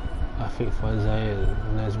 Afiq Fazail,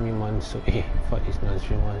 Nazmi Mansur. Faiz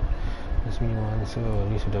Nazmi Mansur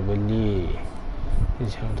ni sudah beli.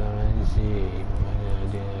 Isham Tarazi, mana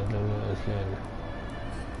dia dalam asal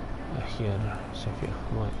akhir Syafiq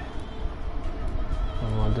Ahmad,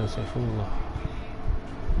 Ramadan Saifullah.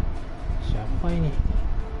 Siapa ini?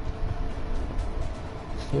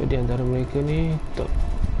 Siapa di antara mereka ni top?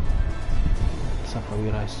 Safawi,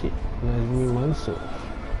 Rasid, Nazmi Mansur.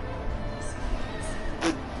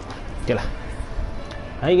 Okay lah.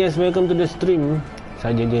 Hi guys, welcome to the stream.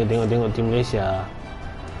 Saja je tengok-tengok tim Malaysia.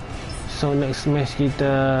 So next match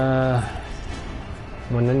kita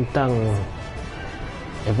menentang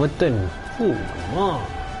Everton. Mantap.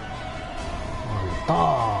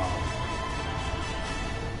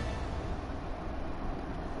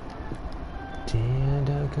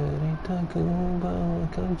 Tiada kereta ku bawa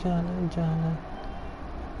kau jalan-jalan.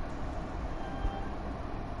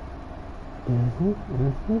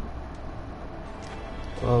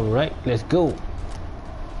 Alright, let's go.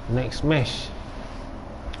 Next match,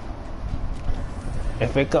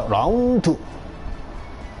 FA Cup round 2.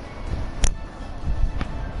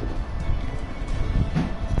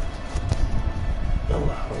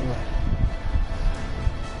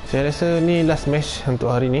 Saya rasa ni last match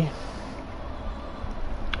untuk hari ni.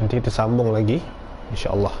 Nanti kita sambung lagi,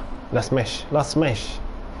 InsyaAllah. Last match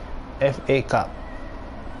FA Cup.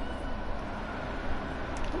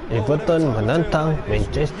 Everton menantang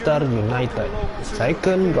Manchester United,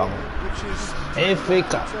 second round FA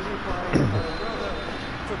Cup.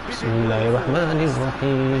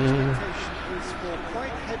 Bismillahirrahmanirrahim.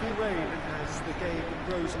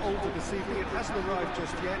 Relax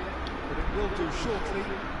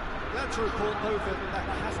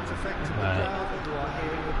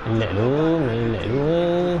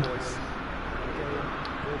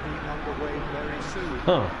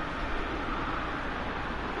dulu.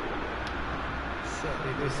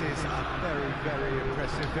 This is a very, very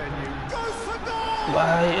impressive venue. Goes for goal!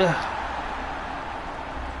 Baiklah.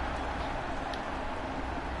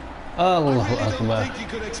 Allahu Akbar.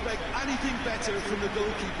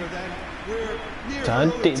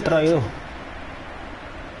 Cantik try tu.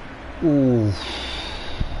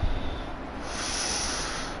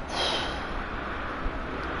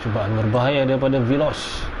 Cubaan berbahaya daripada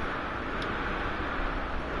Vilos.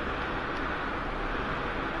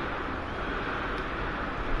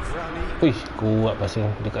 Wih, kuat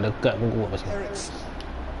pasal dekat-dekat pun kuat pasal.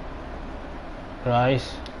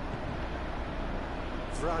 Rice.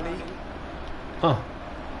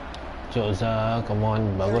 Jokza, come on,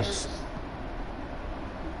 bagus.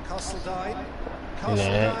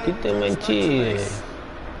 Relax, kita main chill.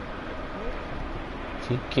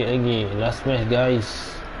 Sikit lagi, last match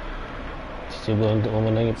guys. Cuba untuk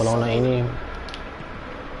memenangi perlawanan ini.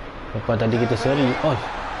 Lepas tadi kita seri.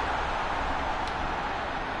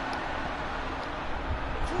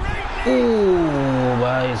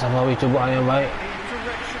 Baik, Safawi, cubaan yang baik.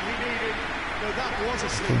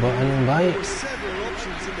 Cubaan yang baik.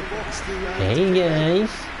 Hey guys,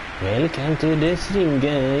 welcome to the stream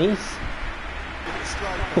guys.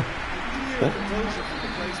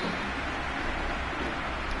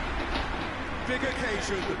 Big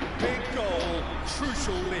occasion, big goal,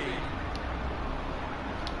 crucial lead.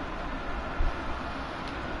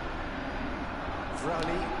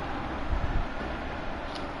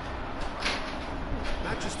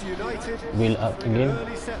 Manchester United build up again.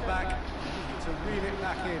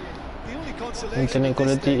 Internet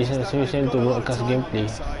quality is insufficient to broadcast gameplay.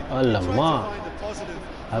 Alamak,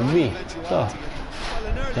 habis dah.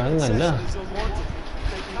 Janganlah.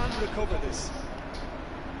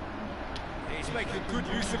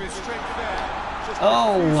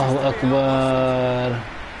 Allahu Akbar.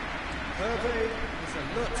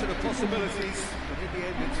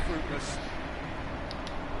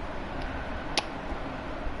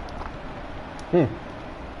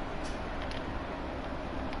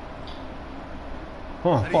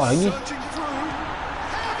 Apa lagi?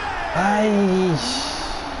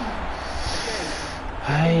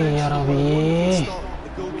 Hai ya Rabbi.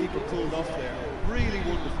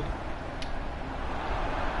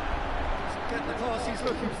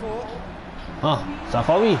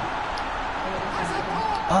 Safawi.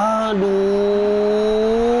 Aduh,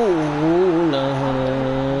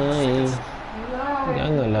 nahai.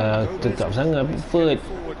 Janganlah tetap sangat Pickford.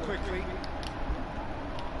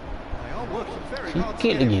 working very hard to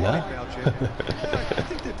Sikit get lagi it lah. wide now, Jim. Yeah, I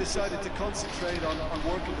think they've decided to concentrate on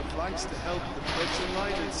working the flanks to help the production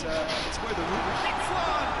line. It's where the root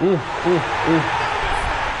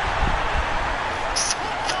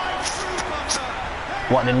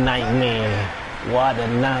What a nightmare. What a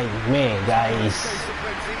nightmare, guys.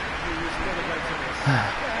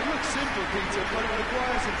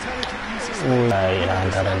 Mulai lah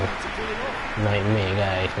antara tu. Nightmare,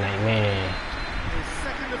 guys. Nightmare.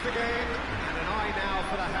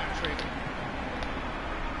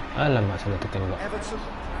 Alamak, salah tekan pula. Everton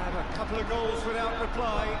have a couple of goals without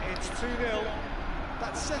reply. It's 2-0.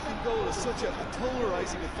 That second goal has such a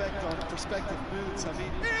polarising effect on prospective moods. I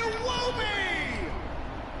mean, it will be!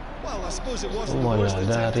 Well, I suppose it wasn't the worst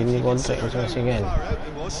attempt if you consider how far out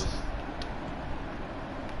he was.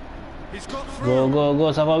 He's got through.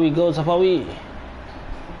 Go, Safawi, go, Safawi.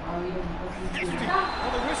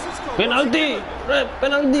 Penalty, rep,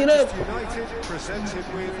 penalty, rep. United presented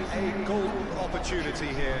with a golden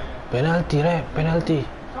opportunity here. Penalty, rep, penalty.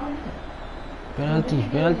 Penalty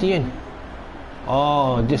kan.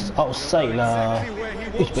 Oh, just outside lah.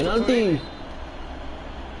 It's penalty.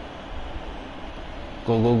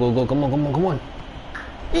 Go, come on.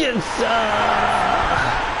 Yes,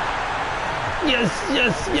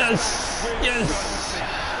 yes.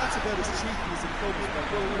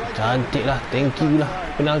 Cantik lah, thank you lah,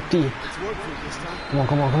 penalti.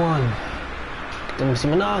 Come on. Kita mesti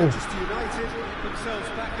menang.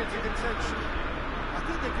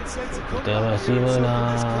 Kita mesti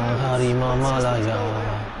menang, Harimau Malaya.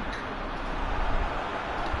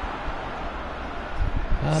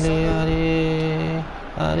 Hari.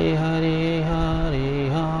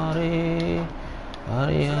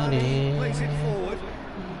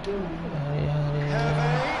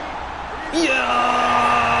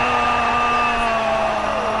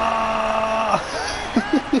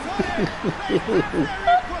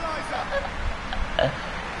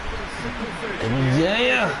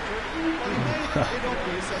 Jaya.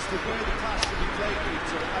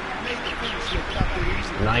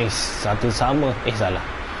 Nice, satu sama. Salah.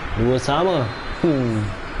 Dua sama.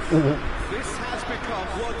 This has become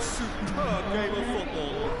one superb game of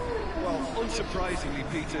football. Well, unsurprisingly,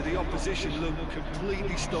 Peter, the opposition look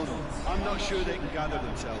completely stunned. I'm not sure they can gather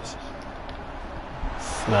themselves.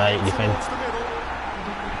 Baik, defend.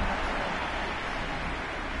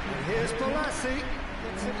 Here's Balassi.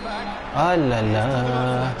 Gets it back.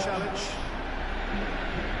 Alala.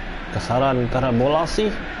 Kasaran antara bola sih.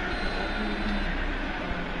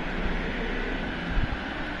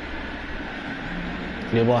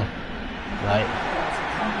 Clear ball. Baik.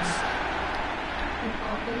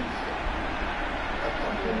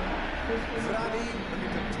 Zrani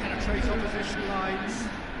looking to penetrate opposition lines.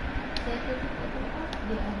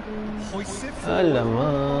 Hoists it forward.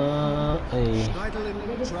 Alamak. Schneiderlin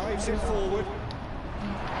drives it forward.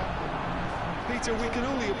 Peter, we can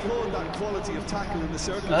only applaud that quality of tackle in the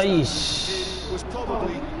circumstances. It was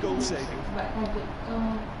probably goal-saving.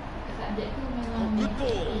 Good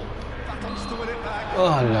ball. Fatons to win it back.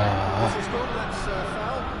 Alah. This is good. That's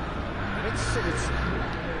foul. And it's Sigurdsson.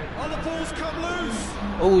 Oh, the ball's come loose.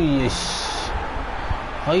 Oh yes.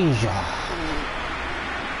 Ayya.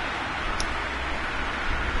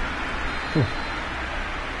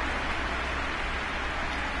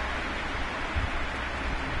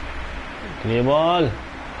 Clear ball.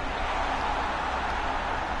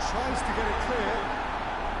 Tries to get it clear.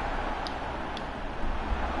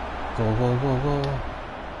 Go.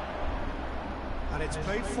 And it's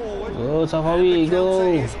played forward. Go, Safawi, go.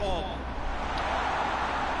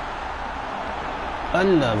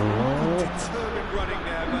 Alamak. Determined running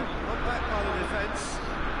there, but not back by the defence.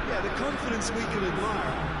 Yeah, the confidence we can admire.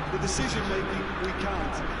 The decision making we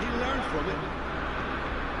can't. He learned from it.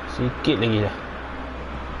 Sikit lagi dah.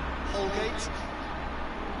 Holgate.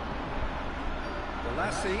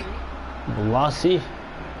 Balassi.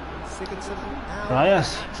 Sigurdsson.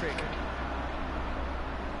 Rayas.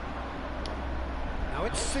 Now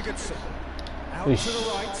it's Sigurdsson. Out Wish. to the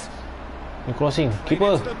right. Ni crossing.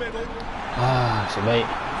 Keeper. Into the middle. Nasib baik.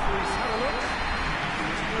 He's had a look.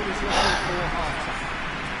 He's looking for half-time.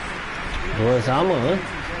 Dua sama.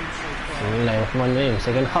 Bismillahirrahmanirrahim.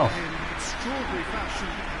 Second half. In extraordinary fashion,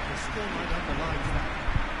 the scoreline underlines that.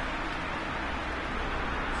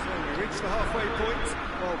 So we reach the halfway point.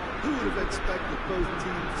 Well, who would have expected both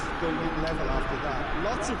teams going in level after that?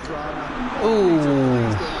 Lots of drama. Ooh.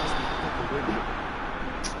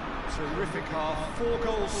 Terrific half. 4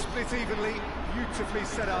 goals split evenly, beautifully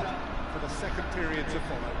set up for the second period to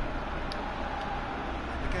follow.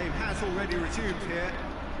 And the game has already resumed here.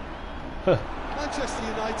 Huh. Manchester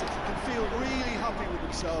United can feel really happy with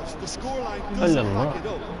themselves. The scoreline doesn't Alamak. back it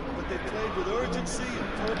up, but they played with urgency and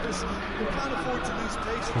purpose. They can't afford to lose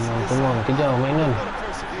patience. Come on, kejar mainan. They've got to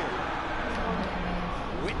persevere.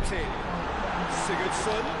 Whipped in.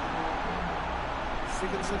 Sigurdsson.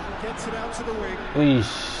 Sigurdsson gets it out to the wing.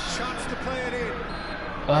 Uish. Chance to play it in.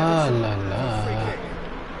 Ah la la. Free kick.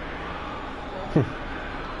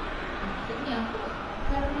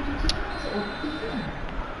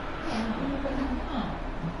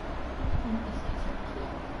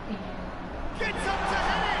 Gets up to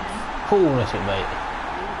head it. Oh, nasib baik.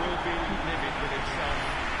 Will be livid with himself.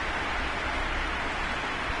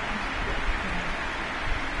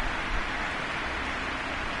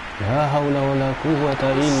 La haula wala quwwata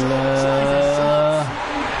illa.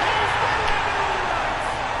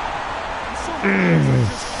 Just capable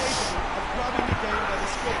of grabbing the game by the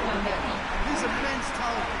scruff of the neck. He's immense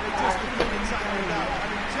talent, and they just couldn't exactly that.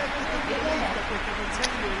 And injected the belief that they can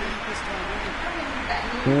retain their lead this time round.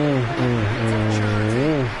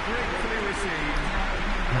 Gratefully received.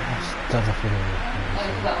 Astaghfirullah.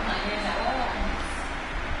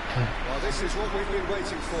 Well, this is what we've been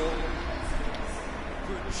waiting for.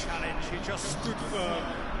 Good challenge, he just stood firm.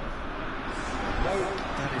 No,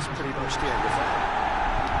 that is pretty much the end of that.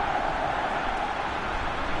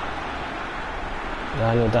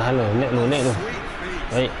 Tahan lu, nek lu. Sweet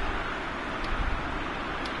feet. Baik.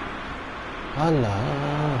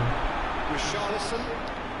 Alah. Richarlison.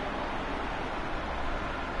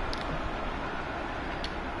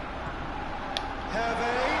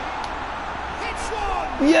 Hervé. Hits one!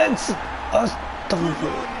 Yes. Good Astaghfirullah.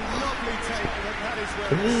 run, lovely take, but that is where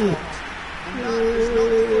it stopped. And that is not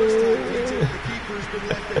the first time the keeper has been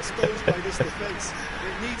left exposed by this defence.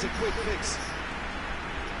 It needs a quick fix.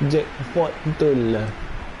 Jackpot betul lah.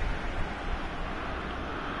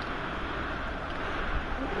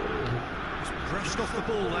 Just brushed off the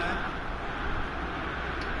ball there.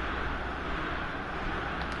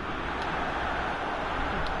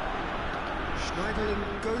 Schneiderlin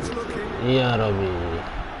goes looking. Ya Rabbi.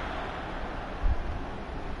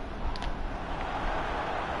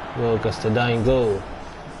 Go Castadine, go.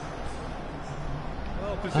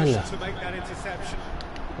 Well positioned Alah. to make that interception.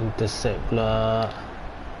 Intercept pula.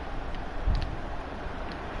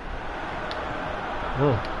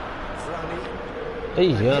 Oh. Vrani.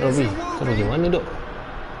 Ya Rabbi. Kau pergi mana duk?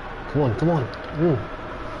 Come on.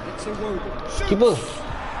 It's a woe. Shoots. Keeper. Oh,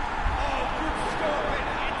 good stop it,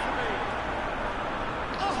 Anthony.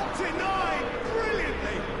 Oh, denied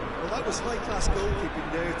brilliantly. Well, that was high-class goalkeeping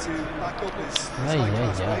there to back up his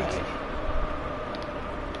high-class weight.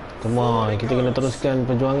 Come on, kita kena teruskan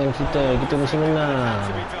perjuangan kita. Kita mesti menang.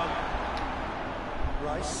 To be done.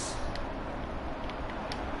 Rice.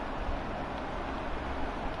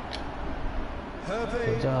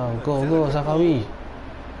 Hervé. Jom, go Safawi.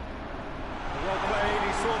 Well played,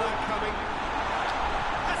 he saw that coming.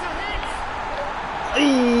 Has a hit.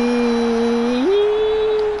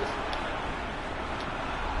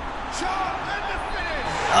 Shot and the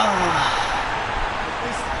finish.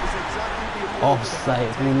 This is exactly the approach.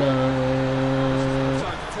 Offside pula.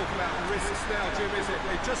 Time to talk about the risks now, Jim, is it?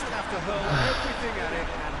 They just have to hurl everything at it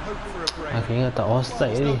and hope for a break. Aku ingat tak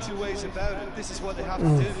offside There's ni. no two ways about it. This is what they have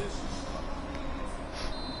to do.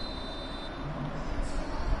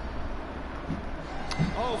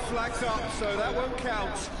 Oh, flags up, so that won't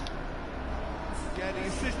count. Yeah, the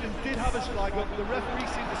assistant did have a flag up. The referee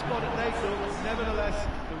seemed to spot it late, though. Nevertheless,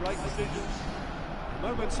 the right decision. A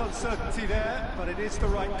moment's uncertainty there, but it is the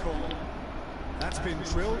right call. That's been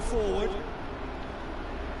drilled forward.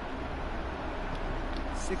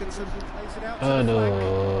 Sigurdsson plays it out to the flank.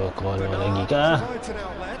 Aduh, corner lagi Bernard kah? provides an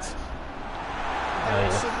outlet. Ayo.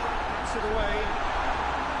 Harrison gets it away.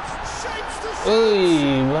 Shapes to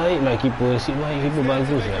Oi, baiklah keeper. Si baik keeper bagus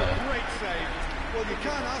make a lah. great save. Well, you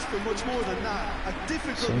can't ask for much more than that. A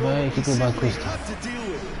difficult Sebaik moment he keeper simply bagus tu. had to deal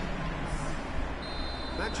with.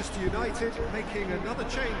 Manchester United making another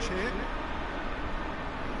change here.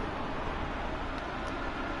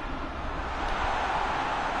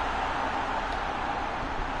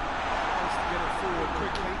 Tries to get it forward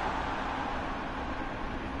quickly.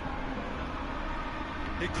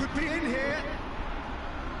 It could be in here.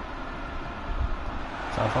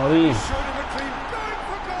 Safawi. Showed him a clean, going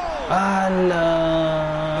for goal. That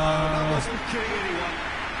Alah. wasn't kidding anyone.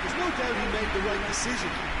 There's no doubt he made the right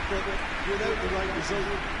decision, but without the right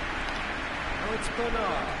result. Now it's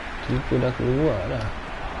Bernard. Keeper dah keluar dah.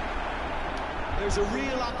 There's a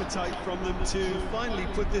real appetite from them to finally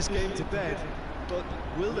put this game to bed, but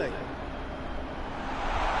will they?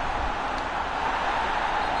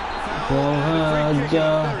 Foul and a free kick in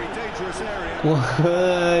a very dangerous area. Wah,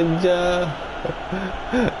 aja.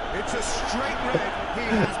 It's a straight red. He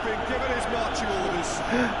has been given his marching orders.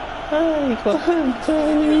 Hai, kau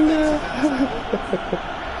hantar ni lah.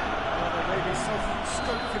 Well, there may be some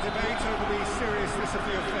scope for debate over the seriousness of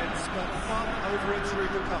the offence, but none over its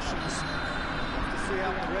repercussions. To see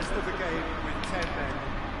out the rest of the game with 10 men.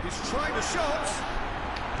 He's trying the shot.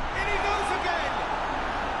 In he goes again.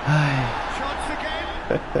 Chance again.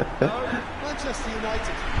 No, Manchester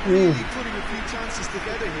United really putting a few chances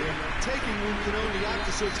together here. Taking one can only add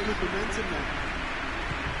to such good momentum now.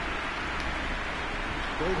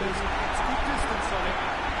 Gomez gets good distance on it.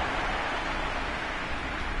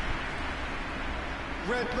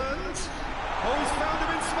 Redmond. Oh, he's found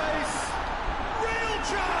him in space. Real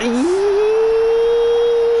chance.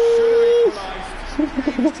 Should have equalised.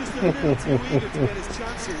 He was just a little too eager to get his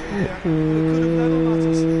chance away there. But it could have never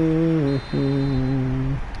mattered.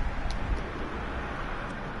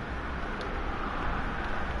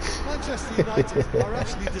 Manchester United are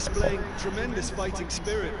actually displaying tremendous fighting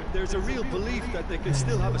spirit. There's a real belief that they can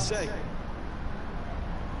still have a say.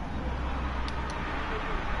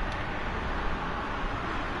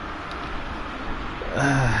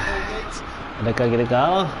 Adakah kira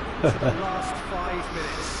kau? The last 5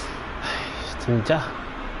 minutes. Cincah.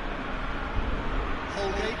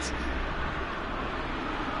 Holgate.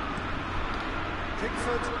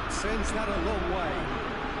 Pickford sends that a long way.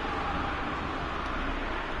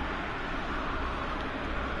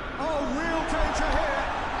 Oh, real danger here.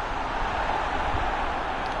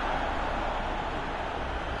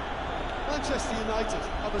 Manchester United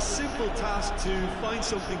have a simple task to find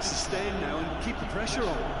something sustained now and keep the pressure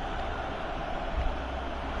on.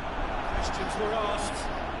 Questions were asked.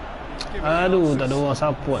 Aduh, tak ada orang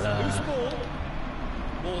support lah. Loose ball.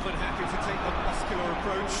 More than happy to take the muscular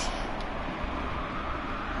approach.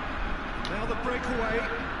 Now the breakaway.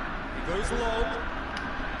 He goes long.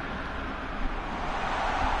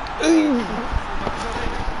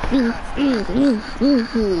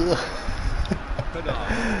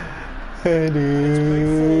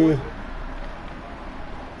 Aduh.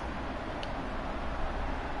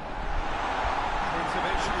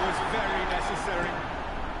 Intervention was very necessary.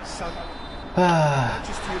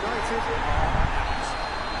 Manchester United are out.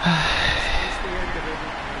 It's the end of it.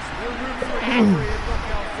 There's no room for recovery in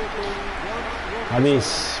knockout football.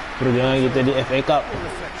 Habis perjuangan kita di FA Cup.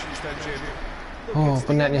 Reflections then, Jim. Oh,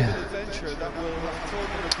 penatnya. Adventure that will have taught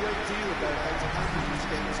them a great deal about how to handle these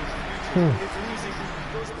games in the future. If losing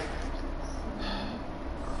does make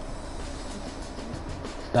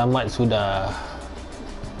Tamat sudah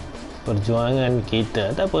perjuangan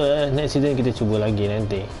kita. Tak apa, next season kita cuba lagi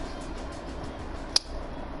nanti.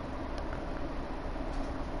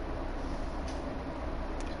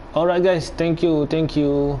 Alright guys, thank you.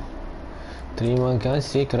 Terima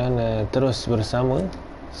kasih kerana terus bersama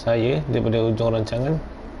saya daripada ujung rancangan.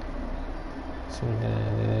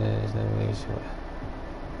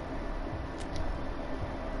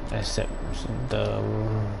 Accept the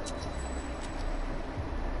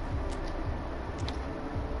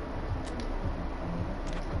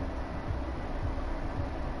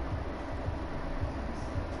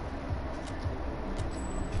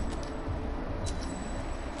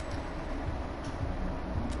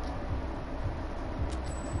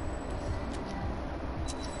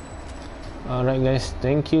Alright guys,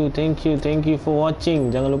 thank you for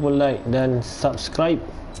watching. Jangan lupa like dan subscribe.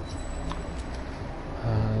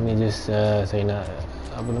 Ini just saya nak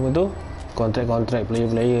apa nama tu, kontrak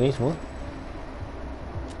player ni semua.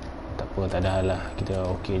 Tak apa, tak ada hal lah, kita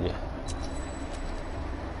okey je.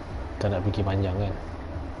 Tak nak fikir panjang kan.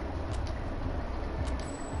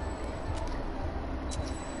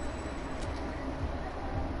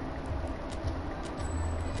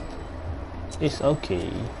 It's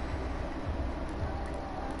okay.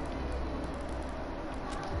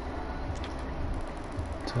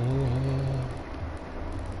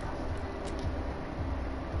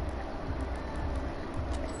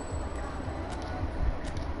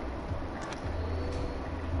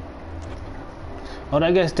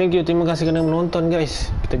 Alright guys, thank you. Terima kasih kerana menonton guys.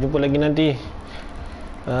 Kita jumpa lagi nanti.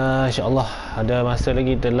 InsyaAllah ada masa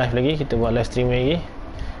lagi kita live lagi. Kita buat live stream lagi.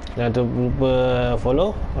 Jangan lupa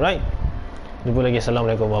follow. Alright. Jumpa lagi.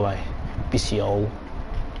 Assalamualaikum. Bye bye. Peace y'all.